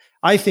 But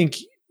I think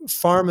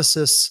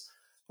pharmacists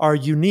are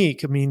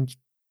unique. I mean,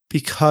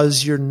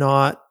 because you're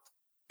not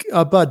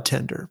a bud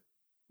tender.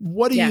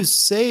 What do you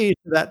say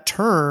to that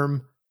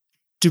term?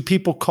 Do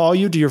people call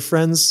you? Do your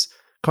friends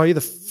call you the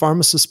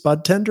pharmacist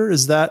bud tender?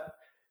 Is that,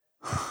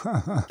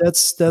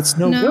 that's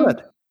no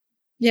good.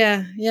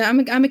 Yeah. Yeah.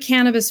 I'm a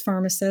cannabis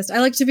pharmacist. I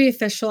like to be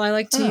official. I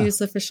like to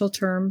use official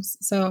terms.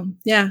 So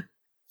yeah.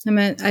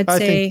 I'd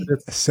say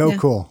it's so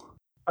cool.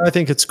 I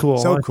think it's cool.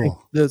 So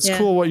cool. It's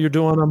cool what you're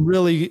doing.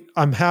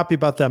 I'm happy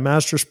about that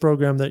master's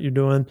program that you're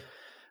doing.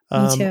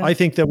 I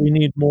think that we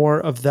need more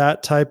of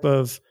that type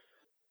of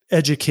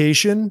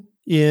education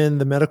in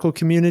the medical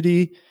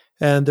community,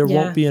 and there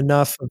won't be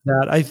enough of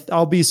that.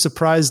 I'll be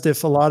surprised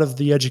if a lot of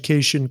the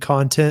education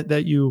content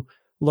that you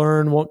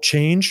learn won't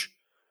change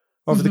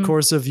over the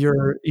course of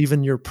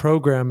your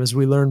program as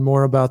we learn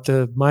more about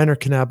the minor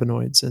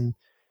cannabinoids and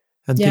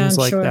things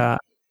like that.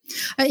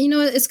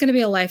 It's going to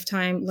be a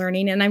lifetime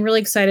learning, and I'm really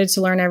excited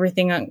to learn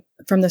everything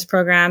from this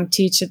program,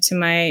 teach it to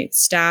my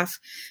staff.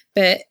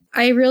 But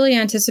I really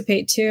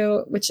anticipate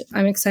too, which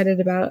I'm excited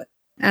about,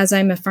 as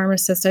I'm a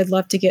pharmacist, I'd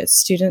love to get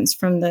students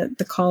from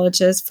the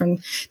colleges, from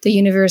the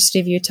University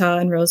of Utah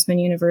and Roseman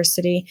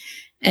University.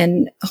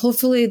 And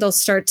hopefully they'll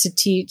start to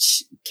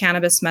teach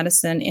cannabis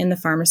medicine in the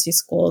pharmacy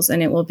schools,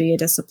 and it will be a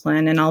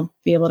discipline, and I'll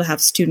be able to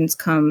have students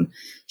come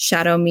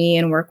shadow me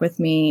and work with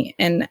me.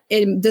 And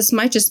this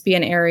might just be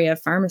an area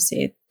of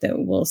pharmacy that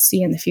we'll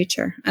see in the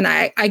future. And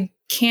I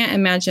can't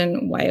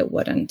imagine why it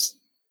wouldn't.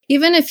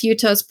 Even if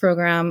Utah's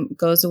program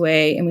goes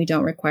away and we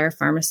don't require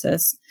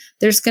pharmacists,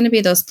 there's going to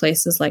be those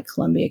places like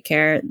Columbia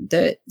Care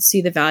that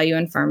see the value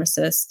in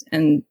pharmacists,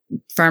 and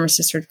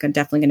pharmacists are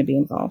definitely going to be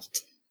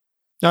involved.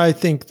 I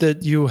think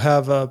that you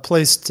have a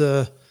place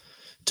to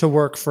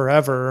work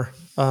forever,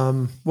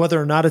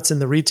 whether or not it's in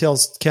the retail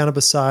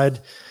cannabis side,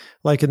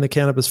 like in the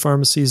cannabis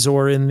pharmacies,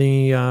 or in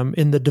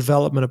the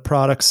development of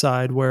product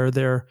side, where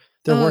they're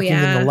working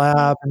in the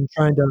lab and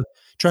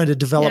trying to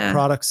develop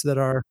products that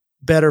are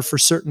better for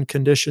certain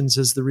conditions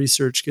as the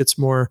research gets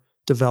more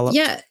developed.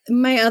 Yeah,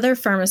 my other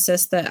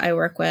pharmacist that I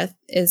work with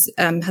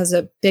has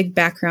a big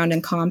background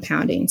in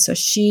compounding, so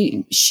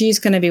she's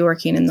going to be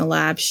working in the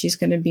lab. She's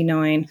going to be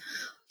knowing.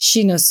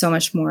 She knows so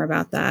much more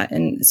about that.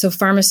 And so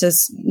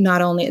pharmacists,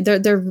 not only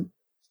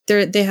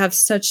they have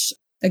such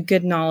a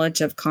good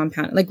knowledge of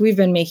compound. Like we've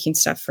been making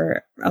stuff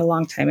for a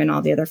long time in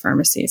all the other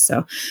pharmacies.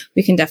 So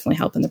we can definitely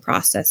help in the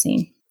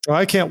processing. Well,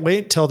 I can't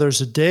wait till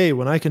there's a day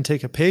when I can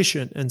take a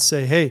patient and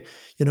say, hey,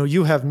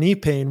 you have knee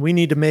pain. We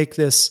need to make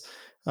this,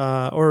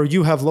 or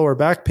you have lower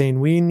back pain.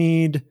 We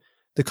need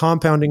the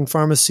compounding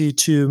pharmacy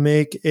to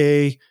make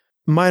a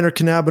minor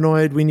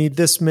cannabinoid. We need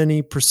this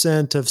many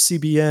percent of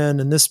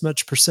CBN and this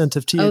much percent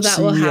of THC. Oh, that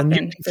will happen.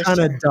 And you can kind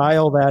of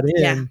dial that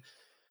in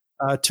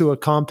to a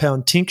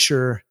compound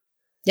tincture.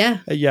 Yeah.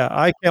 Yeah.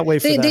 I can't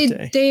wait for that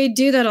day. They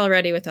do that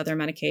already with other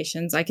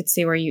medications. I could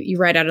see where you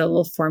write out a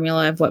little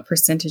formula of what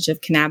percentage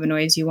of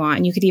cannabinoids you want.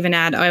 And you could even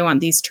add, I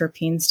want these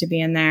terpenes to be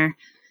in there.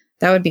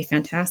 That would be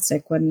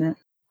fantastic, wouldn't it?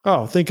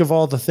 Oh, think of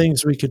all the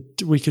things we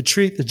could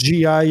treat: the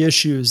GI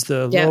issues,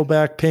 the low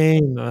back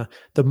pain,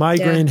 the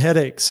migraine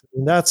headaches.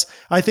 And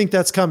I think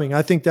that's coming.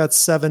 I think that's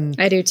 7 or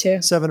 8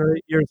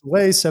 years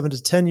away, 7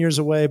 to 10 years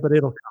away, but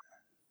it'll come.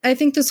 I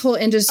think this whole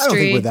industry, I don't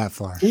think we're that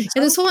far.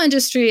 And this whole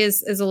industry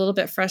is a little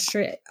bit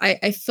frustrated.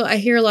 I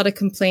hear a lot of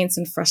complaints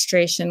and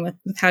frustration with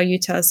how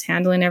Utah is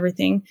handling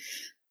everything.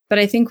 But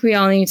I think we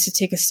all need to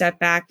take a step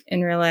back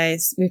and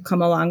realize we've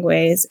come a long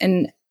ways.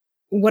 And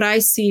what I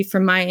see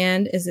from my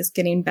end is it's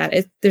getting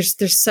better.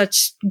 There's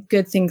such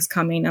good things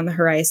coming on the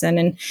horizon,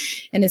 and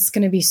it's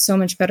going to be so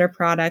much better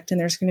product, and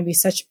there's going to be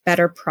such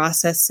better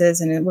processes,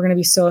 and we're going to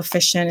be so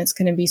efficient. It's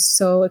going to be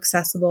so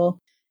accessible.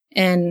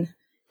 And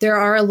there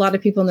are a lot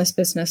of people in this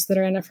business that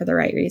are in it for the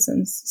right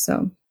reasons.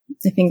 So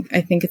I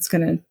think it's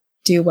going to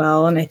do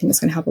well, and I think it's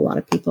going to help a lot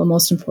of people,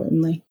 most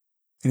importantly.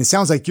 And it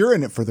sounds like you're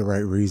in it for the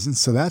right reasons.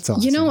 So that's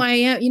awesome. I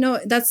am.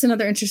 That's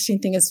another interesting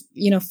thing is,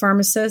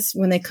 pharmacists,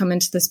 when they come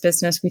into this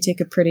business, we take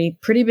a pretty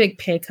big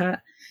pay cut.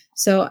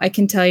 So I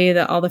can tell you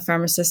that all the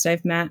pharmacists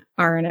I've met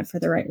are in it for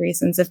the right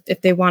reasons.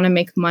 If they want to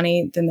make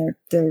money, then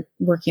they're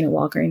working at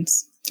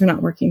Walgreens. They're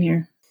not working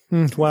here.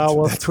 Wow.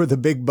 Well, that's where the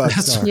big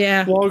bucks are.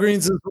 Yeah. Walgreens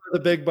is where the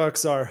big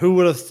bucks are. Who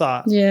would have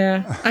thought?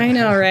 Yeah, I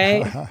know,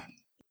 right?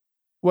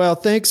 Well,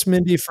 thanks,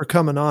 Mindy, for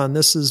coming on.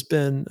 This has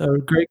been a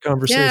great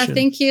conversation. Yeah,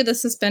 thank you.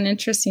 This has been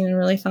interesting and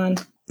really fun.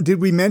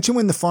 Did we mention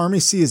when the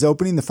pharmacy is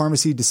opening? The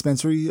pharmacy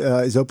dispensary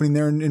is opening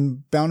there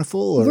in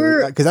Bountiful?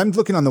 Because I'm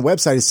looking on the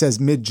website, it says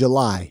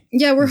mid-July.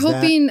 Yeah, we're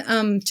hoping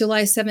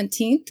July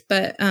 17th,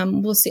 but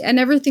we'll see. And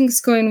everything's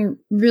going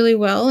really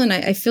well. And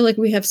I feel like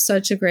we have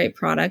such a great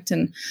product.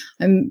 And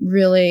I'm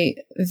really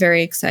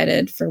very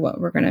excited for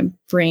what we're going to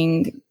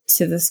bring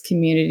to this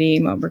community,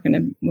 and what we're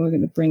going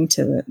to bring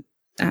to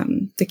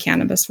the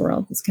cannabis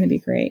world. It's going to be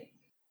great.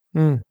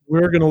 We're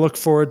going to look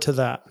forward to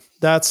that.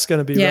 That's going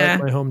to be right in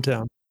my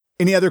hometown.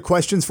 Any other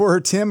questions for her,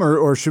 Tim,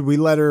 or should we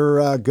let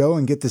her go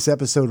and get this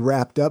episode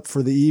wrapped up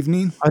for the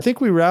evening? I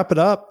think we wrap it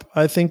up.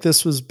 I think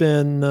this has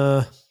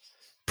been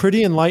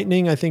pretty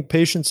enlightening. I think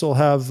patients will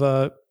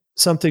have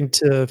something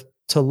to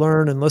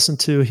learn and listen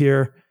to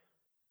here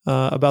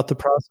about the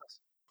process.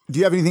 Do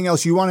you have anything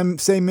else you want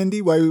to say,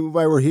 Mindy, while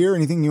we're here?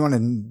 Anything you want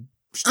to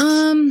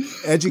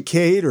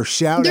educate or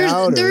shout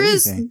out? There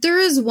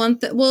is one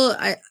thing. Well,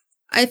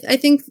 I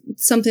think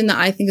something that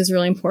I think is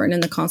really important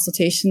in the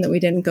consultation that we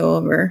didn't go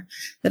over,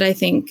 that I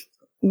think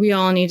we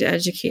all need to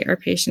educate our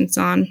patients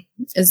on,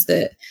 is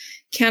that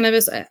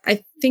cannabis,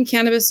 I think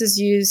cannabis is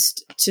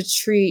used to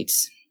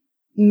treat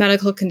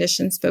medical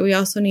conditions, but we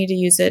also need to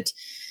use it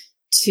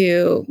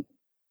to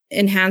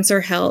enhance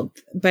our health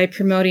by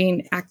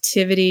promoting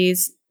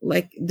activities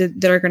like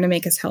that are going to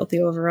make us healthy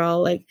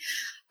overall. Like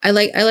I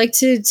like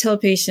to tell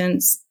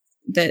patients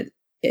that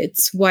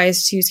it's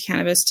wise to use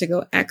cannabis to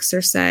go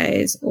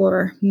exercise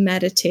or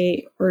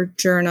meditate or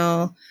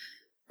journal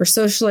or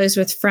socialize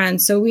with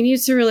friends. So we need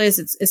to realize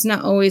it's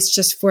not always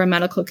just for a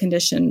medical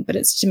condition, but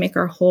it's to make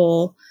our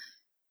whole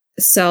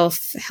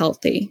self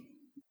healthy.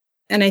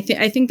 And I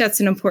think that's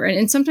an important.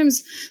 And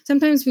sometimes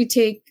we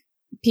take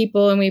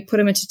people and we put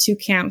them into two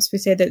camps. We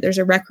say that there's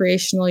a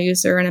recreational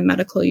user and a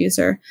medical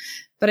user,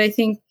 but I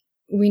think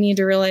we need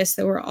to realize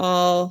that we're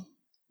all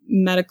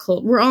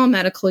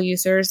medical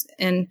users,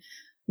 and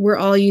we're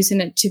all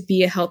using it to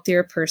be a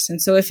healthier person.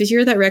 So if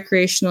you're that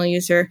recreational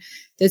user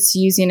that's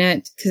using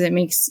it because it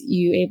makes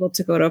you able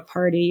to go to a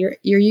party,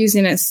 you're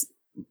using it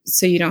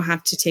so you don't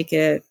have to take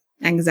a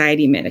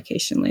anxiety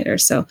medication later.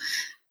 So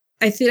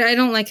I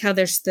don't like how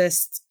there's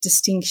this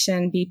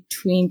distinction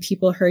between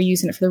people who are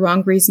using it for the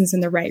wrong reasons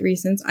and the right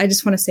reasons. I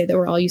just want to say that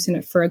we're all using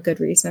it for a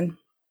good reason.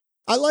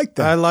 I like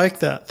that. I like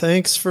that.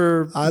 Thanks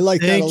for.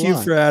 Thank you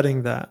for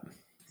adding that.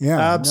 Yeah,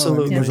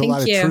 absolutely. No, there's a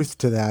lot of truth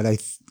to that. I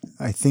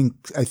think.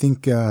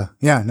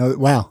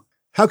 Wow.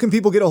 How can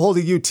people get a hold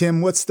of you,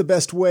 Tim? What's the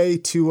best way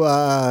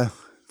to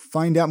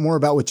find out more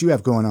about what you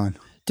have going on?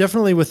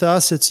 Definitely with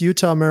us, it's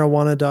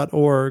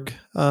utahmarijuana.org,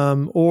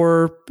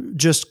 or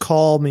just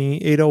call me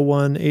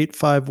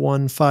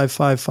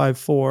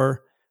 801-851-5554.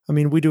 I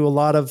mean, we do a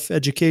lot of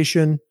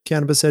education,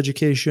 cannabis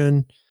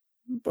education.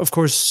 Of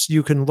course,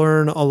 you can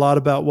learn a lot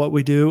about what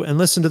we do and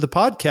listen to the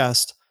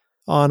podcast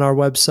on our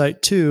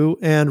website too,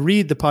 and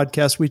read the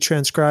podcast. We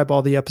transcribe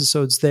all the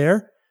episodes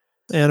there.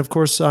 And of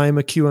course, I'm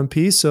a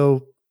QMP.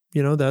 So,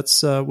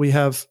 that's, we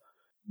have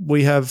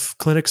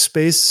clinic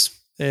space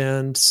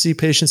and see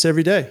patients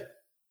every day.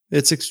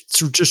 It's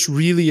just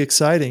really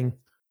exciting.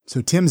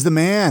 So Tim's the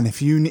man.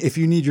 If you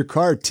need your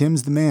card,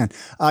 Tim's the man.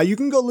 You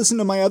can go listen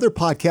to my other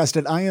podcast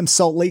at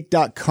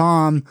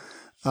iamsaltlake.com.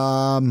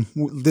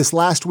 This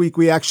last week,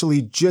 we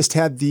actually just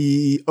had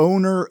the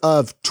owner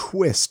of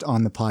Twist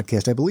on the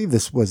podcast. I believe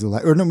this was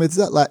I don't know.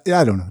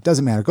 It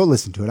doesn't matter. Go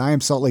listen to it.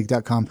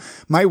 iamsaltlake.com.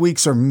 My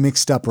weeks are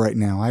mixed up right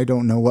now. I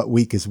don't know what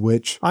week is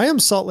which. I Am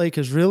Salt Lake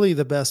is really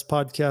the best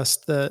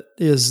podcast that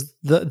is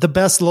the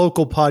best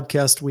local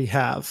podcast we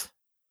have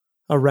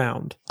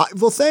around.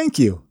 Well, thank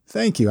you.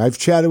 Thank you. I've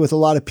chatted with a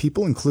lot of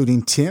people,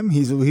 including Tim.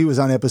 He was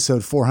on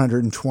episode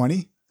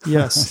 420.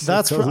 Yes, So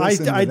that's go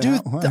listen to I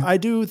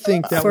that do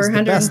think that was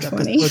the best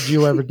 420. episode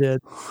you ever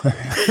did.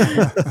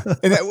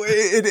 And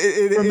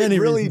it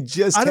really reasons.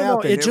 just I don't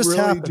happened. know, it just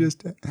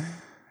happened.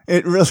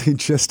 It really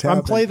just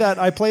happened.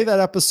 I play that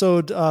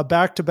episode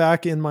back to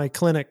back in my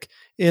clinic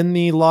in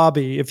the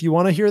lobby. If you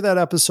want to hear that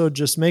episode,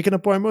 just make an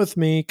appointment with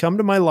me. Come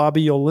to my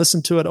lobby. You'll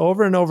listen to it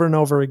over and over and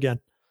over again.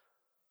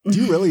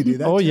 Do you really do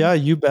that? Oh yeah,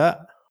 you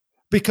bet.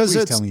 Because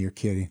Please tell me you're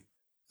kidding.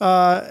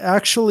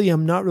 Actually,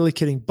 I'm not really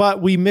kidding,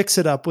 but we mix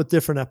it up with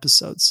different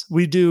episodes.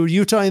 We do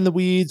Utah in the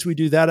Weeds. We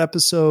do that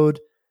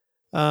episode.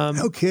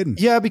 No kidding.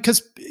 Yeah,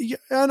 because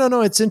I don't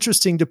know. It's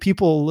interesting to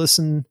people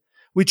listen.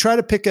 We try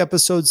to pick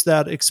episodes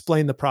that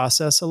explain the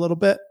process a little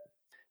bit.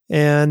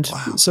 And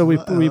so we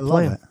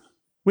play them.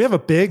 We have a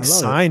big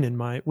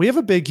sign we have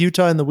a big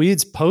Utah in the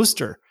Weeds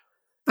poster.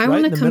 I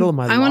want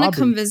to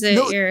come visit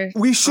your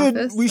We should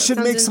office.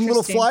 make some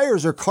little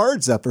flyers or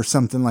cards up or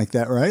something like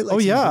that, right?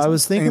 Like I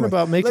was thinking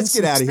about making. Let's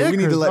get out of here. We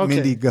need to let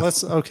Mindy go.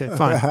 Okay,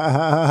 fine.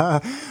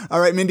 All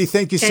right, Mindy.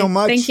 Thank you so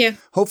much. Thank you.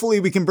 Hopefully,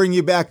 we can bring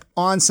you back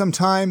on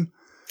sometime.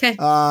 Okay.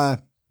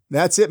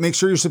 That's it. Make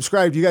sure you're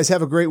subscribed. You guys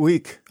have a great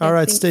week. All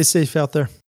right, stay safe out there.